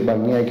ഒട്ടിച്ച്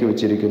ഭംഗിയാക്കി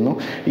വെച്ചിരിക്കുന്നു.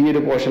 ഈ ഒരു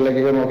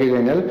പോർഷനിലേക്കൊക്കെ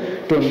നോക്കിക്കഴിഞ്ഞാൽ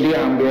 20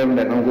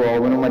 ആംപിയറിൻ്റെ, നമുക്ക്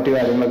ഓവനും മറ്റു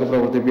കാര്യങ്ങളൊക്കെ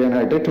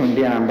പ്രവർത്തിപ്പിക്കാനായിട്ട്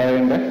 20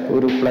 ആംപിയറിൻ്റെ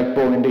ഒരു പ്ലഗ്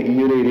പോയിന്റ് ഈ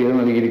ഒരു ഏരിയയിൽ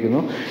നൽകിയിരിക്കുന്നു.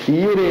 ഈ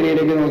ഒരു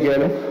ഏരിയയിലേക്ക്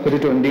നോക്കിയാലും ഒരു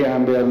 20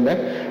 ആംപിയറിൻ്റെ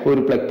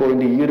ഒരു പ്ലഗ്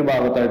പോയിന്റ് ഈ ഒരു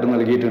ഭാഗത്തായിട്ട്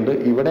നൽകിയിട്ടുണ്ട്.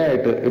 ഇവിടെ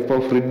ആയിട്ട് ഇപ്പോൾ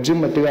ഫ്രിഡ്ജും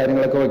മറ്റു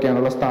കാര്യങ്ങളൊക്കെ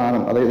വെക്കാനുള്ള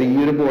സ്ഥാനം, അതായത് ഈ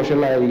ഒരു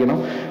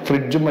പോർഷനിലായിരിക്കണം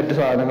ഫ്രിഡ്ജും മറ്റു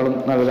സാധനങ്ങളും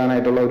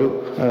നൽകാനായിട്ടുള്ള ഒരു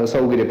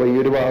സൗകര്യം. ഇപ്പോൾ ഈ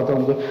ഒരു ഭാഗത്ത്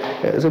നമുക്ക്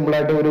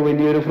സിമ്പിളായിട്ട് ഒരു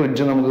വലിയൊരു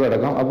ഫ്രിഡ്ജ് നമുക്ക്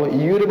കിടക്കാം. അപ്പോൾ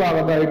ഈ ഒരു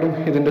ഭാഗത്തായിട്ടും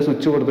ഇതിൻ്റെ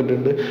സ്വിച്ച്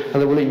കൊടുത്തിട്ടുണ്ട്.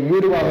 അതുപോലെ ഈ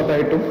ഒരു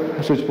ഭാഗത്തായിട്ടും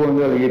സ്വിച്ച്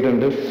പോയിന്റ്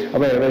നൽകിയിട്ടുണ്ട്.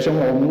 അപ്പോൾ ഏകദേശം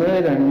 1,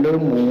 2,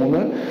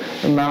 3,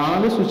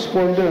 4 സ്വിച്ച്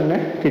പോയിന്റ് തന്നെ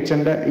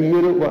കിച്ചൻ്റെ ഈ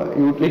ഒരു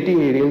യൂട്ടിലിറ്റി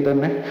ഏരിയയിൽ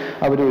തന്നെ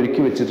അവർ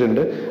ഒരുക്കി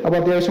വെച്ചിട്ടുണ്ട്. അപ്പോൾ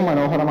അത്യാവശ്യം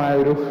മനോഹരമായ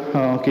ഒരു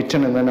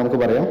കിച്ചൺ എന്ന് തന്നെ നമുക്ക്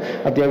പറയാം.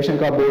 അത്യാവശ്യം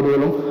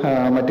കബോർഡുകളും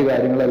മറ്റു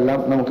കാര്യങ്ങളെല്ലാം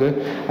നമുക്ക്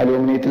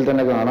അലൂമിനിയത്തിൽ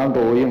തന്നെ കാണാം.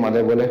 ഡ്രോയും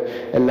അതേപോലെ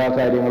എല്ലാ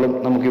കാര്യങ്ങളും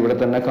നമുക്ക് ഇവിടെ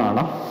തന്നെ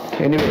കാണാം.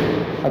 എനിവേ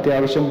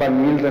അത്യാവശ്യം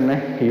ഭംഗിയിൽ തന്നെ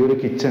ഈ ഒരു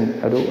കിച്ചൺ,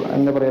 ഒരു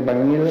എന്താ പറയുക,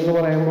 ഭംഗിയിൽ എന്ന്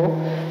പറയുമ്പോൾ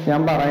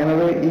ഞാൻ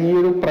പറയുന്നത് ഈ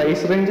ഒരു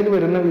പ്രൈസ് റേഞ്ചിൽ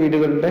വരുന്ന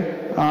വീടുകളുടെ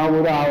ആ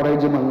ഒരു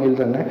ആവറേജ് ഭംഗിയിൽ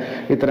തന്നെ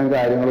ഇത്തരം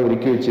കാര്യങ്ങൾ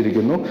ഒരുക്കി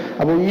വെച്ചിരിക്കുന്നു.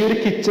 അപ്പോൾ ഈ ഒരു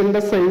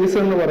കിച്ചന്റെ സൈസ്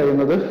എന്ന്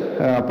പറയുന്നത്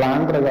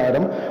പ്ലാൻ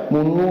പ്രകാരം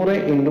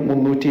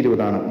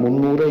 300x320 ആണ്.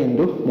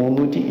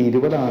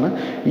 300x320 ആണ്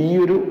ഈ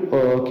ഒരു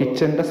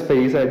കിച്ചന്റെ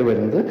സ്പേസ് ആയിട്ട്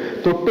വരുന്നത്.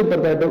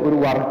 തൊട്ടിപ്പുറത്തായിട്ട് ഒരു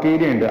വർക്ക്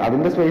ഏരിയ ഉണ്ട്.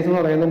 അതിന്റെ സ്പേസ് എന്ന്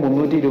പറയുന്നത്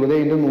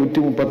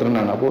 320x132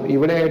 ആണ്. അപ്പോൾ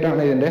ഇവിടെ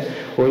ആയിട്ടാണ് ഇതിന്റെ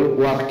ഒരു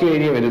വർക്ക്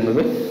ഏരിയ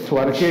വരുന്നത്.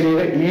 വർക്ക്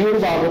ഏരിയയുടെ ഈ ഒരു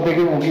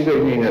ഭാഗത്തേക്ക് നോക്കി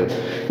കഴിഞ്ഞു കഴിഞ്ഞാൽ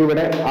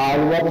ഇവിടെ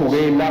ആലുവ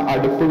പുകയില്ല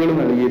അടുപ്പുകൾ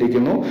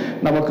നൽകിയിരിക്കുന്നു.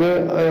 നമുക്ക്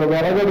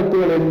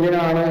വിറകടുപ്പുകൾ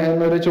എന്തിനാണ്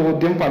എന്നൊരു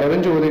ചോദ്യം പലരും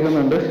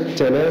ചോദിക്കുന്നുണ്ട്.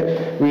 ചില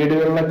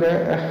വീടുകളിലൊക്കെ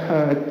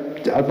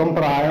അല്പം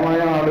പ്രായമായ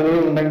ആളുകൾ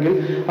ഉണ്ടെങ്കിൽ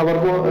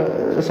അവർക്ക്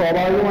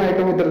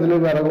സ്വാഭാവികമായിട്ടും ഇത്തരത്തിൽ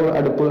വിറക്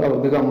അടുപ്പ്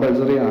അവർക്ക്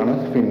കമ്പൽസറി ആണ്.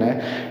 പിന്നെ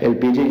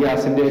LPG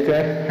ഗ്യാസിൻ്റെയൊക്കെ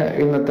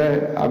ഇന്നത്തെ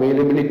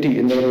അവൈലബിലിറ്റി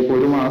എന്താ പറയുക, ഇപ്പോൾ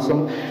ഒരു മാസം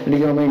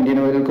എനിക്ക് തോന്നുന്നു ഇന്ത്യൻ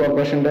ഓയിൽ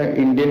കോർപ്പറേഷൻ്റെ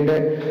ഇന്ത്യൻ്റെ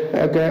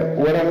ഒക്കെ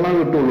ഒരെണ്ണം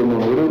കിട്ടുള്ളൂ,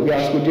 ഒരു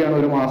ഗ്യാസ് കുറ്റിയാണ്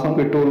ഒരു മാസം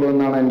കിട്ടുള്ളൂ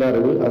എന്നാണ് എൻ്റെ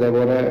അറിവ്.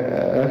 അതേപോലെ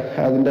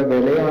അതിൻ്റെ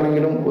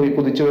വിലയാണെങ്കിലും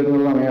കുതിച്ചു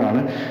വരുന്ന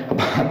സമയമാണ്.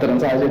 അപ്പം അത്തരം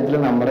സാഹചര്യത്തിൽ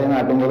നമ്മുടെ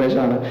നാട്ടിൻ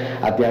പ്രദേശമാണ്,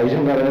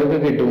 അത്യാവശ്യം വിറകൊക്കെ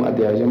കിട്ടും.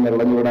 അത്യാവശ്യം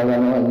വെള്ളം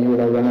ചൂടാകാനോ കഞ്ഞി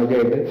ചൂടാകാനോ ഒക്കെ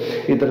ആയിട്ട്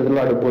ഇത്തരത്തിൽ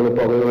അടുപ്പുകൾ,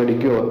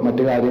 പുകവടിക്കോ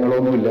മറ്റു കാര്യങ്ങളോ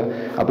ഒന്നുമില്ല.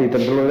 അപ്പൊ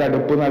ഇത്തരത്തിലുള്ള ഒരു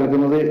അടുപ്പ്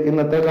നൽകുന്നത്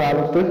ഇന്നത്തെ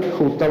കാലത്ത്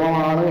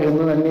ഉത്തമമാണ്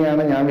എന്ന്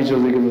തന്നെയാണ് ഞാൻ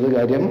വിശ്വസിക്കുന്നത്.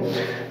 കാര്യം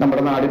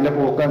നമ്മുടെ നാടിന്റെ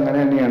പോക്ക് അങ്ങനെ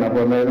തന്നെയാണ്.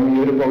 അപ്പോൾ എന്തായാലും ഈ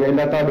ഒരു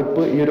പുകയില്ലാത്ത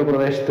അടുപ്പ് ഈ ഒരു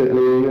പ്രദേശത്ത്,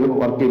 ഈ ഒരു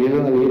വർക്ക്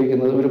ഏരിയയിൽ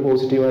നൽകിയിരിക്കുന്നത് ഒരു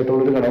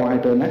പോസിറ്റീവായിട്ടുള്ള ഒരു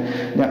ഘടകമായിട്ട് തന്നെ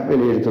ഞാൻ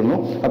വിലയിരുത്തുന്നു.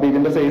 അപ്പൊ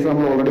ഇതിന്റെ സൈസ്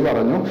നമ്മൾ ഓൾറെഡി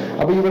പറഞ്ഞു.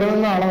 അപ്പൊ ഇവിടെ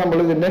നിന്നാണ് നമ്മൾ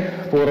ഇതിന്റെ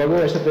പുറകു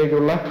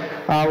വശത്തേക്കുള്ള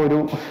ആ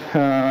ഒരു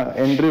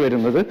എൻട്രി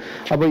വരുന്നത്.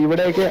 അപ്പൊ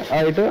ഇവിടെയൊക്കെ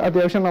ആയിട്ട്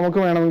അത്യാവശ്യം നമുക്ക്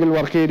വേണമെങ്കിൽ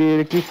വർക്ക്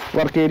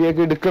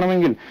ഏരിയക്ക്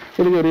എടുക്കണമെങ്കിൽ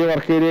ഒരു ചെറിയ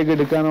വർക്ക് ഏരിയയൊക്കെ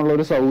എടുക്കാനുള്ള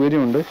ഒരു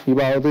സൗകര്യമുണ്ട്. ഈ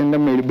ഭാഗത്ത് ഇതിന്റെ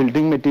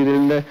ബിൽഡിംഗ്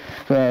മെറ്റീരിയലിന്റെ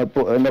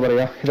എന്താ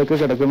പറയാ, ഇതൊക്കെ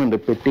കിടക്കുന്നുണ്ട്,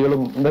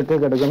 പെട്ടികളും ഇതൊക്കെ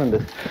കിടക്കുന്നുണ്ട്.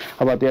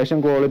 അപ്പൊ അത്യാവശ്യം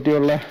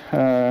ക്വാളിറ്റിയുള്ള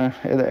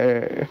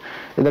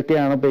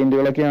ഇതൊക്കെയാണ്,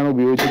 പെയിന്റുകളൊക്കെയാണ്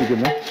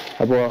ഉപയോഗിച്ചിരിക്കുന്നത്.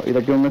 അപ്പോൾ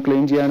ഇതൊക്കെ ഒന്ന്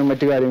ക്ലീൻ ചെയ്യാനും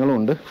മറ്റു കാര്യങ്ങളും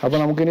ഉണ്ട്. അപ്പൊ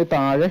നമുക്കിനി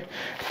താഴെ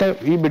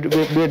ഈ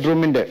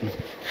ബെഡ്റൂമിന്റെ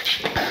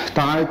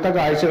താഴത്തെ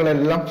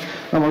കാഴ്ചകളെല്ലാം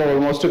നമ്മൾ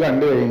ഓൾമോസ്റ്റ്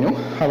കണ്ടു കഴിഞ്ഞു.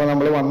 അപ്പോൾ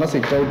നമ്മൾ വന്ന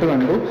സിറ്റ് ഔട്ട്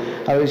കണ്ടു,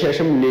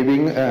 അതിനുശേഷം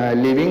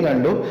ലിവിങ്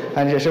കണ്ടു,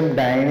 അതിനുശേഷം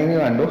ഡൈനിങ്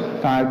കണ്ടു,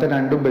 താഴത്തെ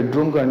 2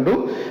 ബെഡ്റൂം കണ്ടു,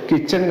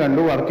 കിച്ചൺ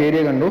കണ്ടു, വർക്ക്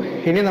ഏരിയ കണ്ടു.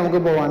 ഇനി നമുക്ക്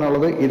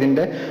പോകാനുള്ളത്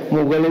ഇതിൻ്റെ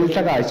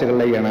മുകളിലത്തെ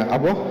കാഴ്ചകളിലേക്കാണ്.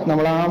 അപ്പോൾ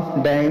നമ്മൾ ആ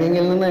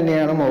ഡൈനിങ്ങിൽ നിന്ന്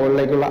തന്നെയാണ്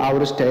മുകളിലേക്കുള്ള ആ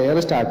ഒരു സ്റ്റെയർ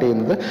സ്റ്റാർട്ട്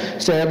ചെയ്യുന്നത്.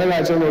 സ്റ്റെയറിൻ്റെ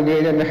കാഴ്ചകൾ നോക്കി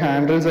കഴിഞ്ഞാൽ എൻ്റെ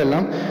ഹാൻഡിൽസ്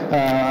എല്ലാം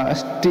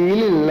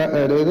സ്റ്റീലിലുള്ള,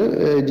 അതായത്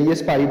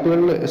GS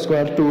പൈപ്പുകളിൽ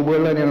സ്ക്വയർ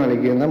ട്യൂബുകളിൽ തന്നെയാണ്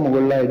നൽകിയിരുന്നത്.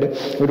 മുകളിലായിട്ട്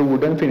ഒരു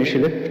വുഡൻ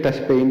ഫിനിഷിൽ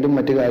ടച്ച് പെയിന്റും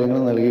മറ്റു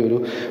കാര്യങ്ങളും നൽകി, ഒരു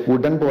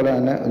വുഡൻ പോലെ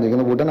തന്നെ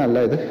ഇരിക്കുന്നത്. വുഡൻ അല്ല,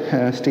 ഇത്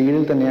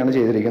സ്റ്റീലിൽ തന്നെയാണ്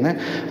ചെയ്തിരിക്കുന്നത്.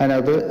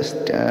 അതിനകത്ത്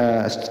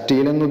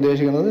സ്റ്റീൽ എന്ന്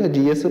ഉദ്ദേശിക്കുന്നത്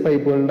GS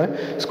പൈപ്പുകളുടെ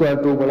സ്ക്വയർ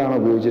ട്യൂബുകളാണ്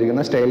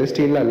ഉപയോഗിച്ചിരിക്കുന്നത്. സ്റ്റെയിൻലെസ്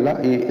സ്റ്റീലിലല്ല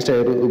ഈ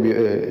സ്റ്റെയർ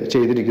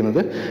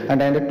ചെയ്തിരിക്കുന്നത്.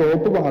 ആൻഡ് അതിൻ്റെ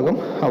ടോപ്പ് ഭാഗം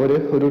അവർ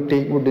ഒരു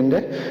ടീക്ക്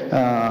വുഡിൻ്റെ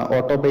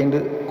ഓട്ടോ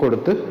പെയിന്റ്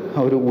കൊടുത്ത്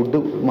ഒരു വുഡ്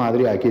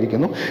മാതിരി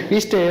ആക്കിയിരിക്കുന്നു. ഈ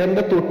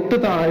സ്റ്റെയറിൻ്റെ തൊട്ട്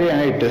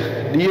താഴെയായിട്ട്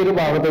ഈ ഒരു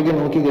ഭാഗത്തേക്ക്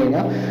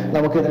നോക്കിക്കഴിഞ്ഞാൽ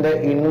നമുക്ക് ഇതിൻ്റെ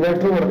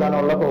ഇൻവെർട്ടർ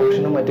കൊടുക്കാനുള്ള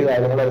പ്രൊവിഷനും മറ്റു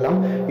കാര്യങ്ങളെല്ലാം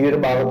ഈ ഒരു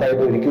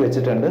ഭാഗത്തായിട്ട് ഒരുക്കി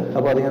വെച്ചിട്ടുണ്ട്.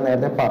 അപ്പോൾ അത് ഞാൻ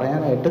നേരത്തെ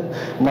പറയാനായിട്ട്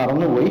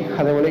മറന്നുപോയി.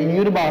 അതേപോലെ ഈ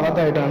ഒരു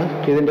ഭാഗത്തായിട്ടാണ്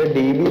ഇതിൻ്റെ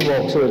DB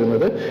ബോക്സ്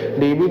വരുന്നത്.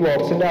 DB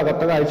ബോക്സിൻ്റെ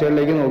അകത്തെ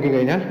കാഴ്ചകളിലേക്ക്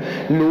നോക്കിക്കഴിഞ്ഞാൽ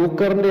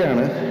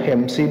ലൂക്കറിൻ്റെയാണ്.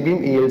 MCBയും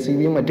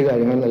ELCBയും മറ്റു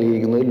കാര്യങ്ങൾ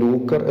നൽകിയിരിക്കുന്നത്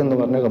ലൂക്കർ എന്ന്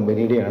പറഞ്ഞ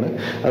കമ്പനിയുടെയാണ്.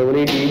 അതുപോലെ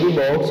ഈ DB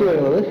ബോക്സ്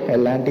വരുന്നത്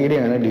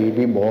L&Tയുടെയാണ്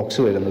DB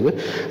ബോക്സ് വരുന്നത്.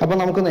 അപ്പോൾ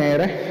നമുക്ക്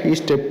നേരെ ഈ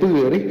സ്റ്റെപ്പ്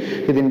കയറി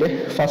ഇതിൻ്റെ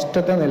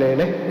ഫസ്റ്റത്തെ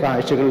നിലയിലെ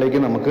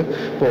കാഴ്ചകളിലേക്ക് നമുക്ക്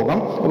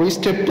പോകാം. അപ്പോൾ ഈ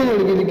സ്റ്റെപ്പ്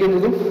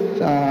നൽകിയിരിക്കുന്നതും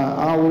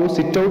ആ ഒരു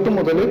സിറ്റ് ഔട്ട്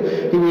മുതൽ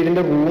ഈ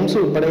വീടിൻ്റെ റൂംസ്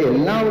ഉൾപ്പെടെ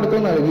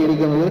എല്ലായിടത്തും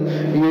നൽകിയിരിക്കുന്നത്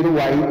ഈ ഒരു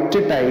വൈറ്റ്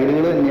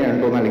ടൈലുകൾ തന്നെയാണ്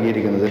കേട്ടോ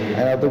നൽകിയിരിക്കുന്നത്.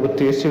 അതിനകത്ത്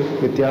പ്രത്യേകിച്ച്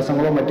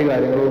വ്യത്യാസങ്ങളോ മറ്റു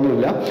കാര്യങ്ങളോ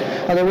ഒന്നുമില്ല.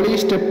 അതേപോലെ ഈ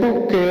സ്റ്റെപ്പ്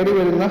കയറി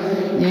വരുന്ന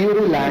ഈ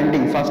ഒരു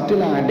ലാൻഡിങ്,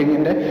 ഫസ്റ്റ്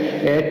ലാൻഡിങ്ങിൻ്റെ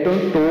ഏറ്റവും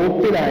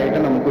ടോപ്പിലായിട്ട്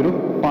നമുക്കൊരു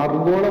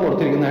പർഗോള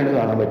കൊടുത്തിരിക്കുന്നതായിട്ട്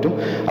കാണാൻ പറ്റും.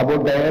 അപ്പോൾ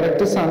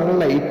ഡയറക്റ്റ്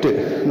സൺലൈറ്റ്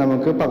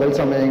നമുക്ക് പകൽ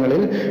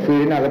സമയങ്ങളിൽ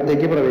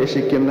വീടിനകത്തേക്ക്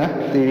പ്രവേശിക്കുന്ന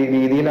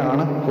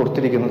രീതിയിലാണ്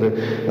കൊടുത്തിരിക്കുന്നത്.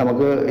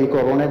 നമുക്ക് ഈ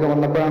കൊറോണയൊക്കെ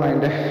വന്നപ്പോഴാണ്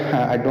അതിൻ്റെ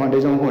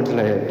അഡ്വാൻറ്റേജ് നമുക്ക്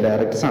മനസ്സിലായത്.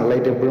 ഡയറക്റ്റ്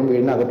സൺലൈറ്റ് എപ്പോഴും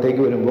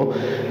വീടിനകത്തേക്ക് വരുമ്പോൾ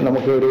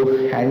നമുക്ക് ഒരു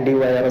ആൻറ്റി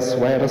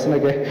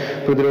വൈറസിനൊക്കെ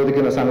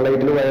പ്രതിരോധിക്കുന്ന,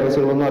 സൺലൈറ്റിൽ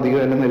വൈറസുകളൊന്നും അധികം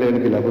തന്നെ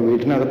നിലനിൽക്കില്ല. അപ്പോൾ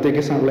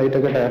വീട്ടിനകത്തേക്ക്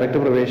സൺലൈറ്റൊക്കെ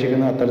ഡയറക്റ്റ്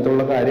പ്രവേശിക്കുന്ന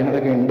അത്തരത്തിലുള്ള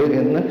കാര്യങ്ങളൊക്കെ ഉണ്ട്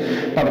എന്ന്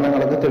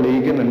പഠനങ്ങളൊക്കെ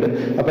തെളിയിക്കുന്നുണ്ട്.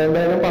 അപ്പോൾ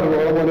എന്തായാലും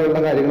പർഗോള പോലെയുള്ള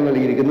കാര്യങ്ങൾ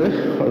നൽകിയിരിക്കുന്നത്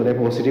വളരെ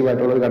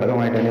പോസിറ്റീവായിട്ടുള്ള ഒരു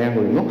ഘടകമായിട്ട് തന്നെ ഞാൻ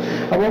കൊള്ളുന്നു.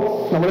 അപ്പോൾ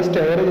നമ്മൾ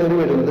സ്റ്റെയർ കയറി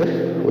വരുന്നത്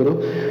ഒരു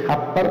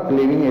അപ്പർ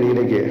ലിവിങ്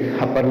ഏരിയയിലേക്ക്.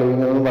 അപ്പർ ലിവിങ്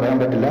എന്നൊന്നും പറയാൻ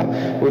പറ്റില്ല,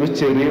 ഒരു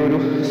ചെറിയൊരു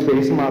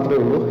സ്പേസ് മാത്രമേ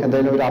ഉള്ളൂ.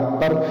 എന്തായാലും ഒരു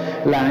അപ്പർ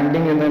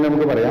ലാൻഡിങ് എന്ന് തന്നെ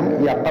നമുക്ക് പറയാം.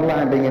 ഈ അപ്പർ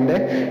ലാൻഡിങ്ങിൻ്റെ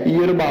ഈ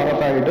ഒരു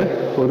ഭാഗത്തായിട്ട്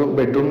ഒരു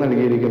ബെഡ്റൂം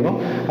നൽകിയിരിക്കുന്നു.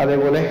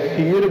 അതേപോലെ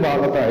ഈ ഒരു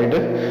ഭാഗത്തായിട്ട്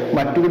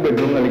മറ്റൊരു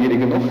ബെഡ്റൂം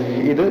നൽകിയിരിക്കുന്നു.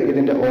 ഇത്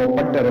ഇതിൻ്റെ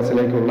ഓപ്പൺ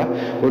ടെറസിലേക്കുള്ള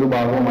ഒരു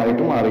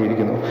ഭാഗവുമായിട്ട്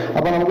മാറിയിരിക്കുന്നു.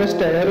 അപ്പോൾ നമുക്ക്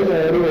സ്റ്റെയർ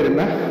കയറി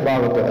വരുന്ന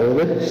ഭാഗത്ത്,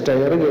 അതായത്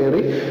സ്റ്റെയർ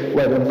കയറി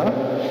വരുന്ന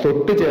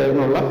തൊട്ട്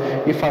ചേർന്നുള്ള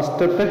ഈ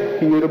ഫസ്റ്റത്തെ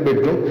ഈ ഒരു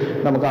ബെഡ്റൂം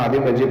നമുക്ക്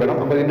ആദ്യം പരിചയപ്പെടാം.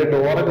 അപ്പോൾ ഇതിൻ്റെ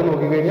ഡോറൊക്കെ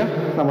നോക്കിക്കഴിഞ്ഞാൽ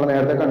നമ്മൾ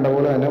നേരത്തെ കണ്ട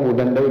പോലെ തന്നെ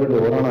വുഡൻ്റെ ഒരു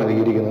ഡോറാണ്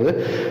നൽകിയിരിക്കുന്നത്.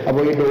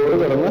 അപ്പോൾ ഈ ഡോറ്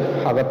കിടന്ന്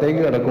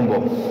അകത്തേക്ക്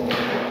കിടക്കുമ്പോൾ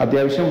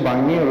അത്യാവശ്യം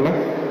ഭംഗിയുള്ള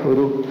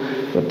ഒരു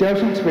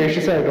അത്യാവശ്യം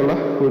സ്പേഷ്യസ് ആയിട്ടുള്ള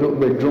ഒരു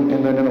ബെഡ്റൂം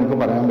എന്ന് തന്നെ നമുക്ക്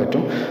പറയാൻ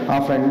പറ്റും. ആ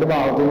ഫ്രണ്ട്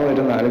ഭാഗത്തു നിന്ന്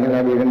വരുന്ന അല്ലെങ്കിൽ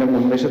ആ വീടിൻ്റെ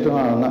മുൻവശത്ത്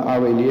കാണുന്ന ആ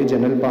വലിയ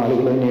ജനൽ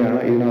പാളുകൾ തന്നെയാണ്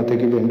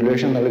ഇതിനകത്തേക്ക്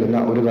വെന്റിലേഷൻ നൽകുന്ന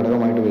ഒരു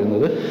ഘടകമായിട്ട്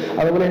വരുന്നത്.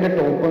 അതുപോലെ അതിൻ്റെ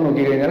ടോപ്പ്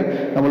നോക്കിക്കഴിഞ്ഞാൽ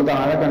നമ്മൾ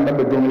താഴെ കണ്ട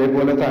ബെഡ്റൂമിലെ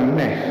പോലെ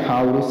തന്നെ ആ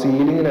ഒരു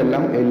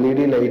സീലിങ്ങിലെല്ലാം LED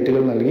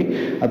ലൈറ്റുകൾ നൽകി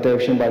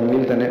അത്യാവശ്യം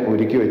ഭംഗിയിൽ തന്നെ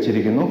ഒരുക്കി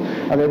വെച്ചിരിക്കുന്നു.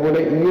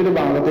 അതേപോലെ ഈ ഒരു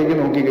ഭാഗത്തേക്ക്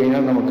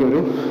നോക്കിക്കഴിഞ്ഞാൽ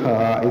നമുക്കൊരു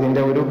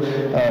ഇതിൻ്റെ ഒരു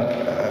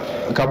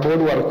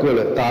കബോർഡ് വർക്കുകൾ,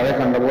 താഴെ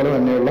കണ്ട പോലെ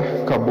തന്നെയുള്ള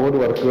കബോർഡ്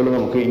വർക്കുകൾ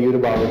നമുക്ക് ഈ ഒരു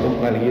ഭാഗത്തും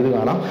നൽകിയത്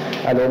കാണാം.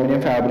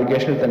 അലൂമിനിയം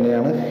ഫാബ്രിക്കേഷനിൽ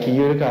തന്നെയാണ് ഈ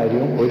ഒരു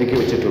കാര്യവും ഒരുക്കി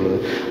വെച്ചിട്ടുള്ളത്.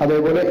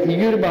 അതേപോലെ ഈ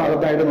ഒരു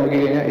ഭാഗത്തായിട്ട്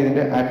നോക്കിക്കഴിഞ്ഞാൽ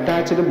ഇതിൻ്റെ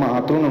അറ്റാച്ച്ഡ്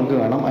ബാത്റൂം നമുക്ക്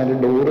കാണാം. അതിൻ്റെ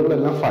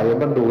ഡോറുകളെല്ലാം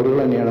ഫൈബർ ഡോറുകൾ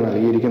തന്നെയാണ്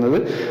നൽകിയിരിക്കുന്നത്.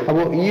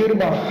 അപ്പോൾ ഈ ഒരു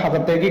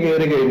അകത്തേക്ക്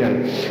കയറി കഴിഞ്ഞാൽ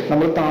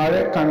നമ്മൾ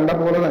താഴെ കണ്ട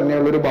പോലെ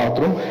തന്നെയുള്ളൊരു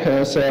ബാത്റൂം,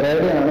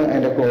 സെറേഡയാണ്.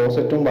 അതിൻ്റെ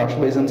ക്ലോസറ്റും വാഷ്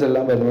ബേസിൻസ്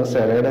എല്ലാം വരുന്നത്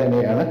സെറേഡ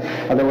തന്നെയാണ്.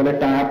 അതേപോലെ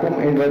ടാപ്പും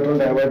ഇൻവെർട്ടറും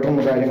ഡൈവേർട്ടറും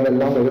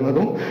കാര്യങ്ങളെല്ലാം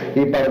വരുന്നതും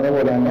ഈ പറഞ്ഞ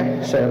പോലെ തന്നെ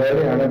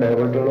സെറേഡയാണ്.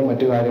 ഡൈവേർട്ടറുകളും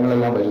മറ്റു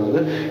കാര്യങ്ങളെല്ലാം വരുന്നത്.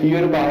 ഈ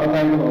ഒരു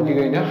ഭാഗത്തായിട്ട്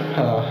നോക്കിക്കഴിഞ്ഞാൽ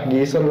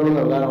ഗീസറുകൾ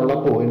നൽകാനുള്ള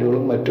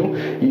പോയിന്റുകളും മറ്റും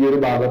ഈ ഒരു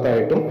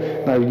ഭാഗത്തായിട്ടും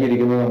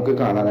നൽകിയിരിക്കുന്നത് നമുക്ക്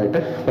കാണാനായിട്ട്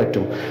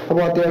പറ്റും.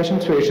 അപ്പോൾ അത്യാവശ്യം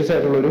സ്പേഷ്യസ്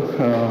ആയിട്ടുള്ളൊരു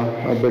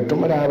ബെഡ്റൂം,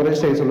 ഒരു ആവറേജ്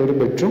സൈസുള്ള ഒരു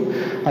ബെഡ്റൂം,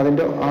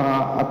 അതിൻ്റെ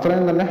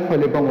അത്രയും തന്നെ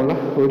വലിപ്പമുള്ള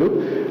ഒരു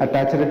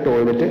അറ്റാച്ച്ഡ്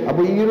ടോയ്ലറ്റ്.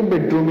 അപ്പോൾ ഈ ഒരു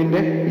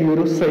ബെഡ്റൂമിൻ്റെ ഈ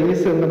ഒരു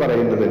സൈസ് എന്ന്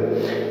പറയുന്നത്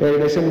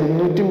ഏകദേശം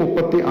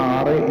 336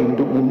 ×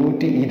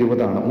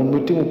 320 ആണ്.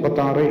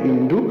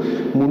 336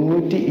 ×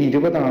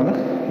 320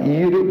 ഈ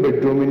ഒരു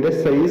ബെഡ്റൂമിൻ്റെ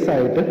സൈസ്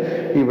ആയിട്ട്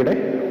ഇവിടെ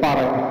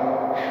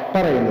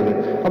പറയുന്നത്.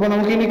 അപ്പോൾ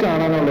നമുക്കിനി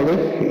കാണാനുള്ളത്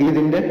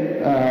ഇതിൻ്റെ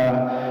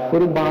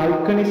ഒരു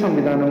ബാൽക്കണി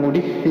സംവിധാനം കൂടി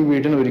ഈ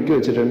വീടിന് ഒരുക്കി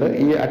വെച്ചിട്ടുണ്ട്.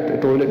 ഈ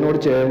ടോയ്ലറ്റിനോട്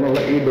ചേർന്നുള്ള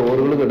ഈ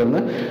ഡോറുകൾ കിടന്ന്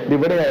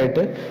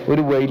ഇവിടെയായിട്ട്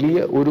ഒരു വലിയ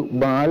ഒരു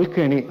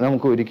ബാൽക്കണി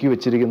നമുക്ക് ഒരുക്കി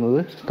വെച്ചിരിക്കുന്നത്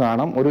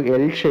കാണാം. ഒരു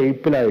L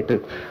ഷേപ്പിലായിട്ട്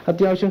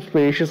അത്യാവശ്യം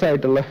സ്പേഷ്യസ്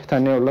ആയിട്ടുള്ള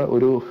തന്നെയുള്ള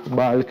ഒരു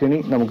ബാൽക്കണി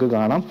നമുക്ക്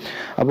കാണാം.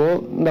 അപ്പോൾ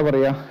എന്താ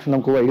പറയുക,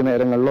 നമുക്ക്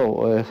വൈകുന്നേരങ്ങളിലോ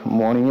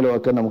മോർണിംഗിലോ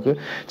ഒക്കെ നമുക്ക്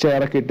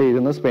ചെയറൊക്കെ ഇട്ട്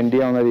ഇരുന്ന് സ്പെൻഡ്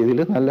ചെയ്യാവുന്ന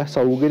രീതിയിൽ നല്ല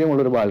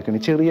സൗകര്യമുള്ളൊരു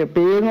ബാൽക്കണി, ചെറിയ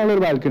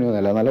പേരിനുള്ളൊരു ബാൽക്കണി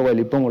ഒന്നുമല്ല, നല്ല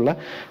വലിപ്പമുള്ള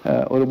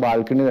ഒരു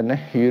ബാൽക്കണി തന്നെ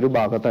ഈ ഒരു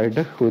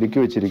ഭാഗത്തായിട്ട് ഒരുക്കി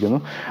വെച്ചിരിക്കുന്നു.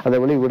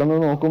 അതേപോലെ ഇവിടെ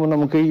നിന്ന് നോക്കുമ്പോൾ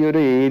നമുക്ക് ഈ ഒരു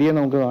ഏരിയ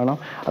നമുക്ക് കാണാം.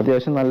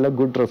 അത്യാവശ്യം നല്ല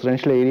ഗുഡ്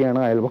റെസിഡൻഷ്യൽ ഏരിയ ആണ്.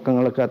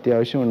 അയൽപക്കങ്ങളൊക്കെ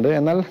അത്യാവശ്യമുണ്ട്.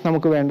 എന്നാൽ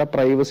നമുക്ക് വേണ്ട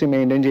പ്രൈവസി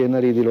മെയിൻറ്റെയിൻ ചെയ്യുന്ന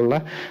രീതിയിലുള്ള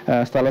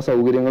സ്ഥല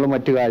സൗകര്യങ്ങളും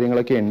മറ്റു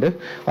കാര്യങ്ങളൊക്കെ ഉണ്ട്.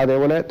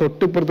 അതേപോലെ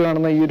തൊട്ടിപ്പുറത്ത്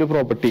കാണുന്ന ഈ ഒരു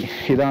പ്രോപ്പർട്ടി,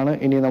 ഇതാണ്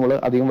ഇനി നമ്മൾ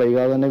അധികം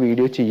വൈകാതെ തന്നെ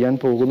വീഡിയോ ചെയ്യാൻ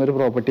പോകുന്ന ഒരു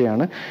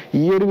പ്രോപ്പർട്ടിയാണ്.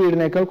 ഈ ഒരു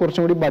വീടിനേക്കാൾ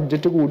കുറച്ചും കൂടി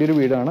ബഡ്ജറ്റ് കൂടിയൊരു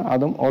വീടാണ്.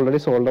 അതും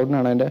ഓൾറെഡി സോൾഡ്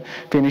ഔട്ടിനാണ്. അതിൻ്റെ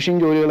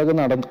ഫിനിഷിംഗ് ജോലികളൊക്കെ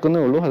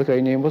നടക്കുന്നേ ഉള്ളൂ. അത്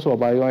കഴിഞ്ഞ് കഴിയുമ്പോൾ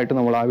സ്വാഭാവികമായിട്ട്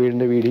നമ്മൾ ആ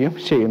വീടിൻ്റെ വീഡിയോ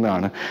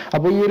ചെയ്യുന്നതാണ്.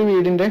 അപ്പോൾ ഈ ഒരു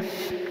വീടിൻ്റെ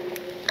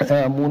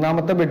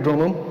മൂന്നാമത്തെ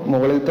ബെഡ്റൂമും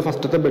മുകളിലത്തെ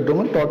ഫസ്റ്റത്തെ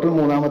ബെഡ്റൂമും ടോട്ടൽ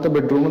മൂന്നാമത്തെ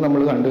ബെഡ്റൂമും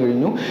നമ്മൾ കണ്ടു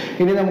കഴിഞ്ഞു.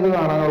 ഇനി നമുക്ക്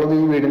കാണാനുള്ളത്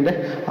ഈ വീടിൻ്റെ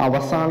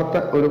അവസാനത്തെ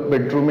ഒരു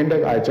ബെഡ്റൂമിൻ്റെ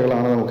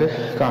കാഴ്ചകളാണ് നമുക്ക്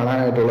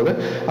കാണാനായിട്ടുള്ളത്.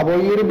 അപ്പോൾ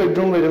ഈ ഒരു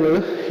ബെഡ്റൂം വരുന്നത്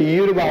ഈ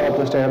ഒരു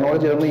ഭാഗത്ത്, സ്റ്റെയറിനോട്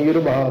ചേർന്ന് ഈ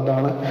ഒരു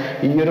ഭാഗത്താണ്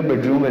ഈ ഒരു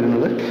ബെഡ്റൂം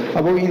വരുന്നത്.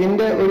 അപ്പോൾ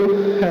ഇതിൻ്റെ ഒരു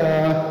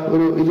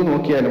ഇത്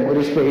നോക്കിയാലും,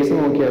 ഒരു സ്പേസ്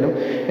നോക്കിയാലും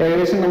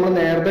ഏകദേശം നമ്മൾ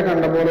നേരത്തെ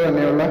കണ്ട പോലെ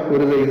തന്നെയുള്ള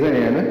ഒരു സൈസ്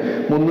തന്നെയാണ്.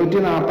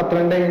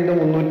 342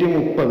 ×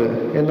 330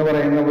 എന്ന്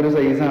പറയുന്ന ഒരു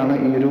സൈസാണ്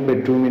ഈ ഒരു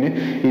ബെഡ്റൂമിന്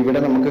ഇവിടെ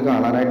നമുക്ക് നമുക്ക്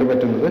കാണാനായിട്ട്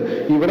പറ്റുന്നത്.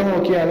 ഇവിടെ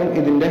നോക്കിയാലും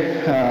ഇതിൻ്റെ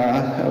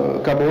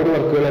കബോർഡ്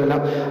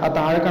വർക്കുകളെല്ലാം ആ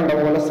താഴെ കണ്ട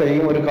പോലെ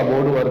സെയിം ഒരു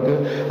കബോർഡ് വർക്ക്,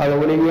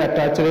 അതുപോലെ ഈ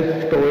അറ്റാച്ച്ഡ്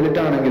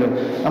ടോയ്ലറ്റ് ആണെങ്കിലും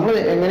നമ്മൾ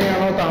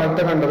എങ്ങനെയാണോ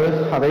താഴത്തെ കണ്ടത്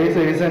അതേ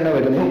സൈസ് തന്നെ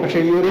വരുന്നു.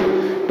 പക്ഷേ ഈ ഒരു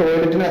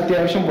ടോയ്ലറ്റിന്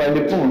അത്യാവശ്യം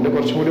വലിപ്പമുണ്ട്,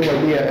 കുറച്ചും കൂടി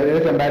വലിയ,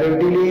 അതായത്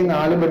കമ്പാരിറ്റീവ്ലി ഈ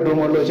 4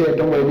 ബെഡ്റൂമുകളിൽ വെച്ച്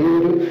ഏറ്റവും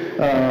വലിയൊരു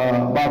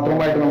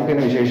ബാത്റൂമായിട്ട് നമുക്ക്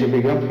ഇതിനെ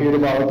വിശേഷിപ്പിക്കാം. ഈ ഒരു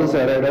ഭാഗത്ത്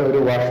സെറയുടെ ഒരു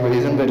വാഷ്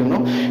ബേസിൻ വരുന്നു,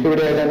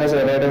 ഇവിടെ തന്നെ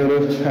സെറയുടെ ഒരു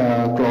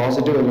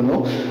ക്ലോസറ്റ് വരുന്നു,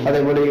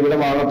 അതേപോലെ ഇവിടെ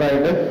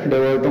ഭാഗത്തായിട്ട്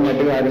ഡെവേർട്ടും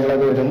മറ്റു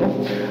കാര്യങ്ങളൊക്കെ വരുന്നു.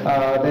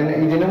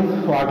 ഇതിനും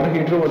വാട്ടർ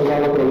ഹീറ്റർ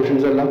കൊടുക്കാനുള്ള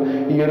പ്രൊവിഷൻസ് എല്ലാം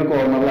ഈ ഒരു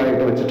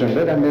കോർണറിലായിട്ട് വെച്ചിട്ടുണ്ട്.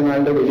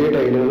 2-4 വലിയ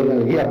ടൈലുകൾ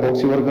നൽകി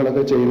അപ്പോക്സി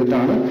വർക്കുകളൊക്കെ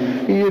ചെയ്തിട്ടാണ്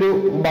ഈ ഒരു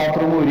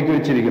ബാത്റൂം ഒരുക്കി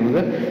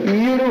വെച്ചിരിക്കുന്നത്. ഈ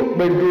ഒരു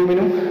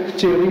ബെഡ്റൂമിനും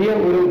ചെറിയ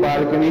ഒരു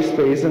ബാൽക്കണി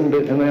സ്പേസ് ഉണ്ട്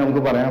എന്ന്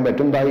നമുക്ക് പറയാൻ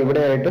പറ്റും.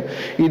 ഇവിടെ ആയിട്ട്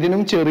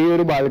ഇതിനും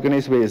ചെറിയൊരു ബാൽക്കണി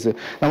സ്പേസ്.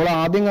 നമ്മൾ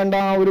ആദ്യം കണ്ട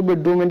ആ ഒരു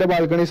ബെഡ്റൂമിന്റെ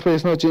ബാൽക്കണി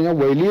സ്പേസ് എന്ന് വെച്ച് കഴിഞ്ഞാൽ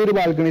വലിയൊരു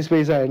ബാൽക്കണി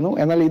സ്പേസ് ആയിരുന്നു.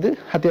 എന്നാൽ ഇത്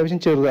അത്യാവശ്യം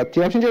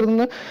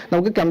ചെറുതെന്ന്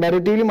നമുക്ക്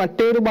കമ്പാരിറ്റീവ്ലി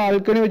മറ്റൊരു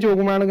ബാൽക്കണി വെച്ച്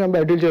നോക്കുമ്പോഴാണ്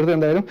കമ്പാരിറ്റീവ്ലി ചെറുത്.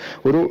 എന്തായാലും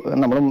ഒരു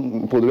നമ്മൾ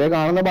പൊതുവെ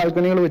കാണുന്ന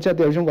ബാൽക്കണികൾ വെച്ച്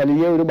അത്യാവശ്യം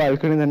വലിയ ഒരു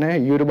ബാൽക്കണി തന്നെ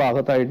ഈ ഒരു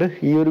ഭാഗത്തായിട്ട്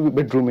ഈ ഒരു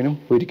ബെഡ്റൂമിനും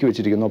ഒരുക്കി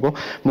വെച്ചിരിക്കുന്നു. അപ്പോൾ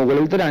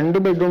മുകളിലത്തെ 2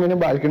 ബെഡ്റൂമിനും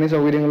ബാൽക്കണി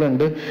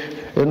സൗകര്യങ്ങളുണ്ട്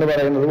എന്ന്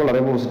പറയുന്നത് വളരെ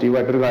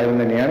പോസിറ്റീവായിട്ടൊരു കാര്യം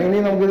തന്നെയാണ്. ഇനി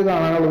നമുക്കിത്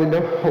കാണാനുള്ളതിൻ്റെ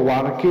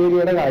വർക്ക്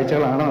ഏരിയയുടെ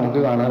കാഴ്ചകളാണ്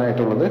നമുക്ക്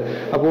കാണാനായിട്ടുള്ളത്.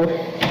 അപ്പോൾ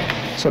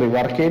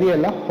വർക്ക് ഏരിയ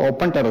അല്ല,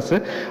 ഓപ്പൺ ടെറസ്.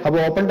 അപ്പോൾ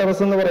ഓപ്പൺ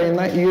ടെറസ് എന്ന്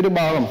പറയുന്ന ഈ ഒരു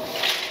ഭാഗം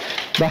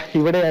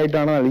ഇവിടെ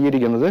ആയിട്ടാണ്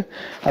നൽകിയിരിക്കുന്നത്.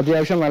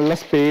 അത്യാവശ്യം നല്ല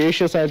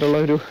സ്പേഷ്യസ് ആയിട്ടുള്ള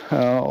ഒരു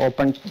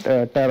ഓപ്പൺ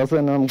ടെറസ്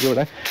തന്നെ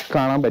നമുക്കിവിടെ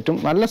കാണാൻ പറ്റും.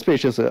 നല്ല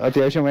സ്പേഷ്യസ്,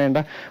 അത്യാവശ്യം വേണ്ട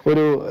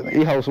ഒരു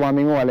ഈ ഹൗസ്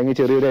വാമിങ്ങോ അല്ലെങ്കിൽ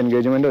ചെറിയൊരു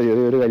എൻഗേജ്മെൻറ്റോ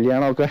ചെറിയൊരു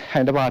കല്യാണമൊക്കെ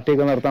അതിൻ്റെ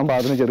പാർട്ടിയൊക്കെ നടത്താൻ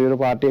പാകത്തിന്, ചെറിയൊരു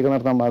പാർട്ടിയൊക്കെ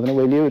നടത്താൻ പാകത്തിന്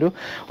വലിയൊരു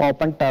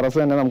ഓപ്പൺ ടെറസ്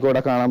തന്നെ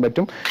നമുക്കിവിടെ കാണാൻ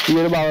പറ്റും. ഈ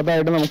ഒരു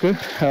ഭാഗത്തായിട്ട് നമുക്ക്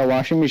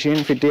വാഷിംഗ്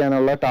മെഷീൻ ഫിറ്റ്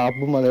ചെയ്യാനുള്ള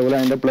ടാപ്പും അതേപോലെ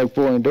അതിൻ്റെ പ്ലഗ്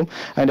പോയിന്റും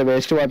അതിൻ്റെ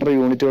വേസ്റ്റ് വാട്ടർ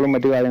യൂണിറ്റുകളും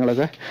മറ്റു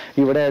കാര്യങ്ങളൊക്കെ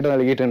ഇവിടെ ആയിട്ട്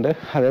നൽകിയിട്ടുണ്ട്.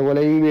 അതേപോലെ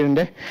ഈ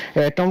വീടിൻ്റെ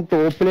ഏറ്റവും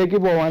ടോപ്പിലേക്ക്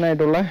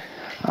പോകാനായിട്ടുള്ള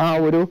ആ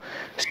ഒരു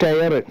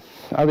സ്റ്റെയർ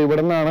അത്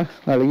ഇവിടെ നിന്നാണ്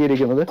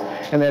നൽകിയിരിക്കുന്നത്.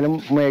 എന്തായാലും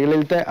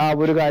മേഖലയിലത്തെ ആ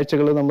ഒരു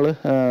കാഴ്ചകൾ നമ്മൾ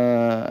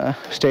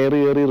സ്റ്റെയർ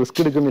കയറി റിസ്ക്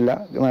എടുക്കുന്നില്ല.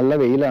 നല്ല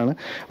വെയിലാണ്,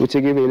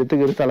 ഉച്ചയ്ക്ക് വെയിലത്ത്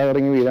കയറി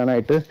തലകറങ്ങി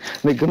വീഴാനായിട്ട്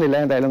നിൽക്കുന്നില്ല.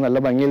 എന്തായാലും നല്ല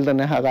ഭംഗിയിൽ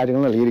തന്നെ ആ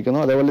കാര്യങ്ങൾ നൽകിയിരിക്കുന്നു.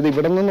 അതേപോലെ ഇത്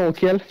ഇവിടെ നിന്ന്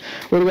നോക്കിയാൽ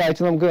ഒരു കാഴ്ച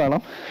നമുക്ക്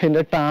കാണാം.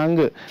 ഇതിൻ്റെ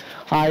ടാങ്ക്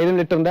 1000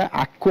 ലിറ്ററിൻ്റെ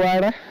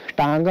അക്വയുടെ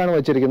ടാങ്കാണ്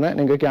വെച്ചിരിക്കുന്നത്.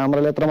 നിങ്ങൾക്ക്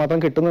ക്യാമറയിൽ എത്രമാത്രം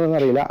കിട്ടുന്നതെന്ന്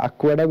അറിയില്ല.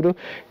 അക്വയുടെ ഒരു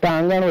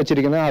ടാങ്കാണ്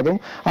വെച്ചിരിക്കുന്നത്. അതും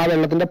ആ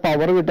വെള്ളത്തിൻ്റെ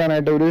പവർ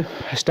കിട്ടാനായിട്ട് ഒരു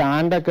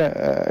സ്റ്റാൻഡൊക്കെ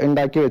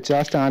ഉണ്ടാക്കി വെച്ച്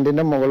ആ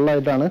സ്റ്റാൻഡിൻ്റെ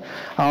മുകളിലായിട്ടാണ്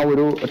ആ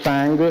ഒരു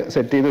ടാങ്ക്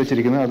സെറ്റ് ചെയ്ത്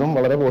വെച്ചിരിക്കുന്നത്. അതും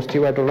വളരെ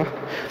പോസിറ്റീവായിട്ടുള്ള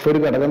ഒരു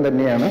ഘടകം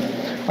തന്നെയാണ്.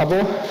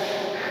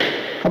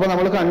 അപ്പോൾ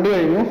നമ്മൾ കണ്ടു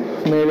കഴിഞ്ഞു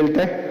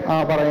മേളിലത്തെ ആ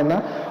പറയുന്ന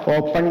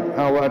ഓപ്പൺ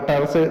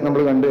ടെറസ് നമ്മൾ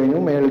കണ്ടു കഴിഞ്ഞു,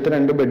 മേളിലത്തെ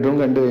 2 ബെഡ്റൂം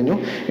കണ്ടു കഴിഞ്ഞു.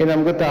 ഇനി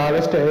നമുക്ക് താഴെ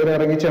സ്റ്റെയർ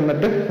ഇറങ്ങി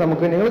ചെന്നിട്ട്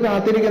നമുക്ക് നിങ്ങൾ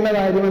കാത്തിരിക്കുന്ന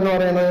കാര്യം എന്ന്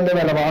പറയുന്നതിൻ്റെ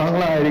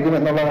വിലഭാഗങ്ങളായിരിക്കും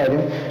എന്നുള്ള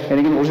കാര്യം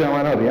എനിക്ക്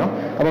 100% അറിയാം.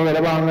 അപ്പോൾ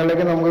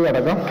വിലഭാഗങ്ങളിലേക്ക് നമുക്ക്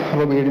കിടക്കാം.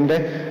 അപ്പോൾ വീടിൻ്റെ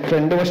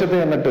ഫ്രണ്ട് വശത്ത്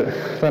ചെന്നിട്ട്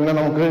തന്നെ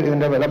നമുക്ക്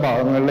ഇതിൻ്റെ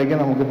വിലഭാഗങ്ങളിലേക്ക്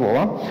നമുക്ക്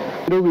പോവാം.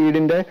 ഒരു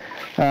വീടിൻ്റെ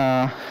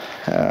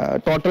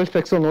ടോട്ടൽ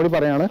സ്പെക്സ് ഒന്നുകൂടി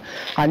പറയാണ്.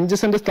 5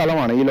 സെന്റ്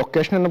സ്ഥലമാണ്. ഈ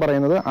ലൊക്കേഷൻ എന്ന്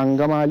പറയുന്നത്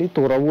അങ്കമാലി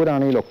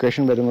തുറവൂരാണ് ഈ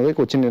ലൊക്കേഷൻ വരുന്നത്.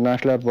 കൊച്ചിൻ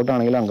ഇന്റർനാഷണൽ എയർപോർട്ട്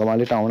ആണെങ്കിലും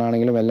അങ്കമാലി ടൗൺ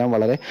ആണെങ്കിലും എല്ലാം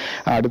വളരെ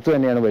അടുത്ത്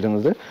തന്നെയാണ്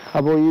വരുന്നത്.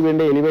 അപ്പോൾ ഈ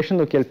വീടിൻ്റെ എലിവേഷൻ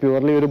നോക്കിയാൽ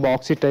പ്യുവർലി ഒരു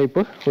ബോക്സി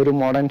ടൈപ്പ് ഒരു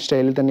മോഡേൺ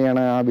സ്റ്റൈലിൽ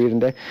തന്നെയാണ് ആ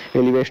വീടിൻ്റെ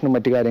എലിവേഷനും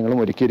മറ്റു കാര്യങ്ങളും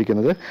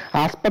ഒരുക്കിയിരിക്കുന്നത്.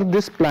 ആസ് പെർ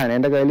ദിസ് പ്ലാൻ,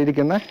 എൻ്റെ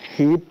കയ്യിലിരിക്കുന്ന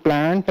ഈ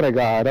പ്ലാൻ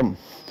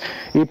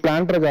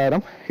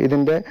പ്രകാരം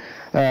ഇതിൻ്റെ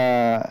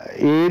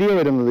ഏരിയ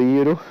വരുന്നത്, ഈ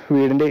ഒരു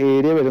വീടിൻ്റെ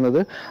ഏരിയ വരുന്നത്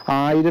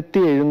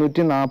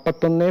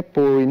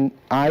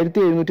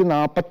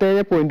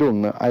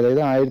 1747.1,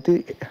 അതായത്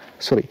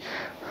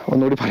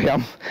ഒന്നുകൂടി പറയാം.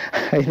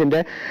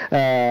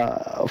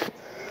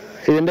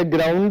 ഇതിൻ്റെ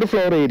ഗ്രൗണ്ട്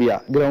ഫ്ലോർ ഏരിയ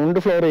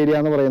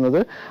എന്ന് പറയുന്നത്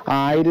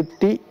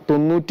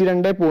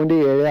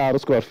 1092.76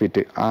 സ്ക്വയർ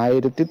ഫീറ്റ്.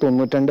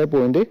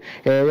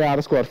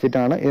 1092.76 സ്ക്വയർ ഫീറ്റ്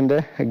ആണ് ഇതിൻ്റെ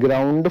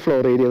ഗ്രൗണ്ട്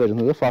ഫ്ലോർ ഏരിയ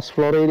വരുന്നത്. ഫസ്റ്റ്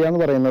ഫ്ലോർ ഏരിയ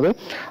എന്ന് പറയുന്നത്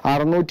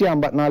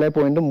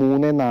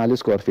 654.34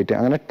 സ്ക്വയർ ഫീറ്റ്.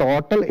 അങ്ങനെ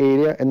ടോട്ടൽ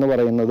ഏരിയ എന്ന്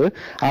പറയുന്നത്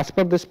as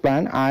per this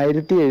plan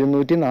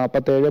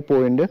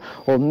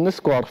 1747.1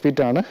 square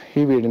feet ആണ്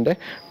ഈ വീടിൻ്റെ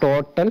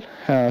ടോട്ടൽ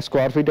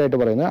സ്ക്വയർ ഫീറ്റ് ആയിട്ട്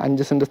പറയുന്നത്.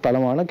 5 സെന്റ്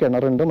സ്ഥലമാണ്,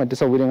 കിണറുണ്ട്,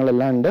 മറ്റ്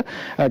സൗകര്യങ്ങളെല്ലാം ഉണ്ട്,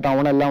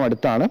 ടൗൺ എല്ലാം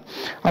അടുത്താണ്.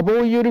 അപ്പോൾ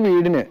ഈ ഒരു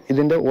വീടിന്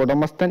ഇതിൻ്റെ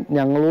ഉടമസ്ഥൻ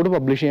ഞങ്ങളോട്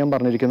പബ്ലിഷ് ചെയ്യാൻ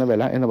പറഞ്ഞിരിക്കുന്ന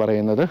വില എന്ന്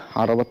പറയുന്നത്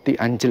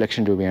 65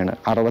 ലക്ഷം രൂപയാണ്.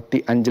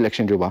 65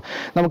 ലക്ഷം രൂപ.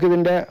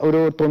 നമുക്കിതിൻ്റെ ഒരു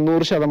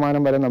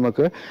 90% വരെ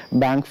നമുക്ക്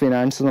ബാങ്ക്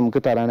ഫിനാൻസ് നമുക്ക്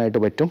തരാനായിട്ട്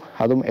പറ്റും.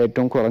 അതും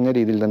ഏറ്റവും കുറഞ്ഞ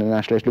രീതിയിൽ തന്നെ,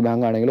 നാഷണലൈസ്ഡ്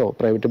ബാങ്ക് ആണെങ്കിലോ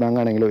പ്രൈവറ്റ് ബാങ്ക്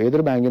ആണെങ്കിലോ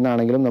ഏതൊരു ബാങ്കിൽ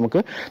നിന്നാണെങ്കിലും നമുക്ക്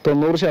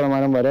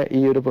 90% വരെ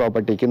ഈ ഒരു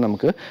പ്രോപ്പർട്ടിക്ക്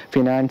നമുക്ക്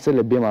ഫിനാൻസ്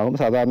ലഭ്യമാകും.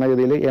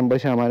 സാധാരണഗതിയിൽ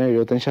 80%,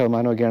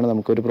 75% ഒക്കെയാണ്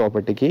നമുക്കൊരു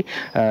പ്രോപ്പർട്ടിക്ക്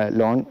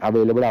ലോൺ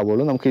അവൈലബിൾ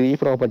ആവുള്ളൂ. നമുക്ക് ഈ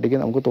പ്രോപ്പർട്ടിക്ക്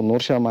നമുക്ക്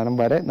 90%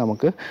 വരെ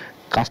നമുക്ക്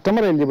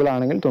കസ്റ്റമർ എലിജിബിൾ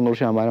ആണെങ്കിൽ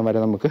 90% വരെ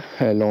നമുക്ക്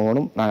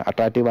ലോണും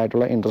അട്രാക്റ്റീവ്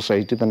ആയിട്ടുള്ള ഇൻട്രസ്റ്റ്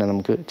റേറ്റ് തന്നെ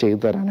നമുക്ക് ചെയ്തു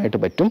തരാനായിട്ട്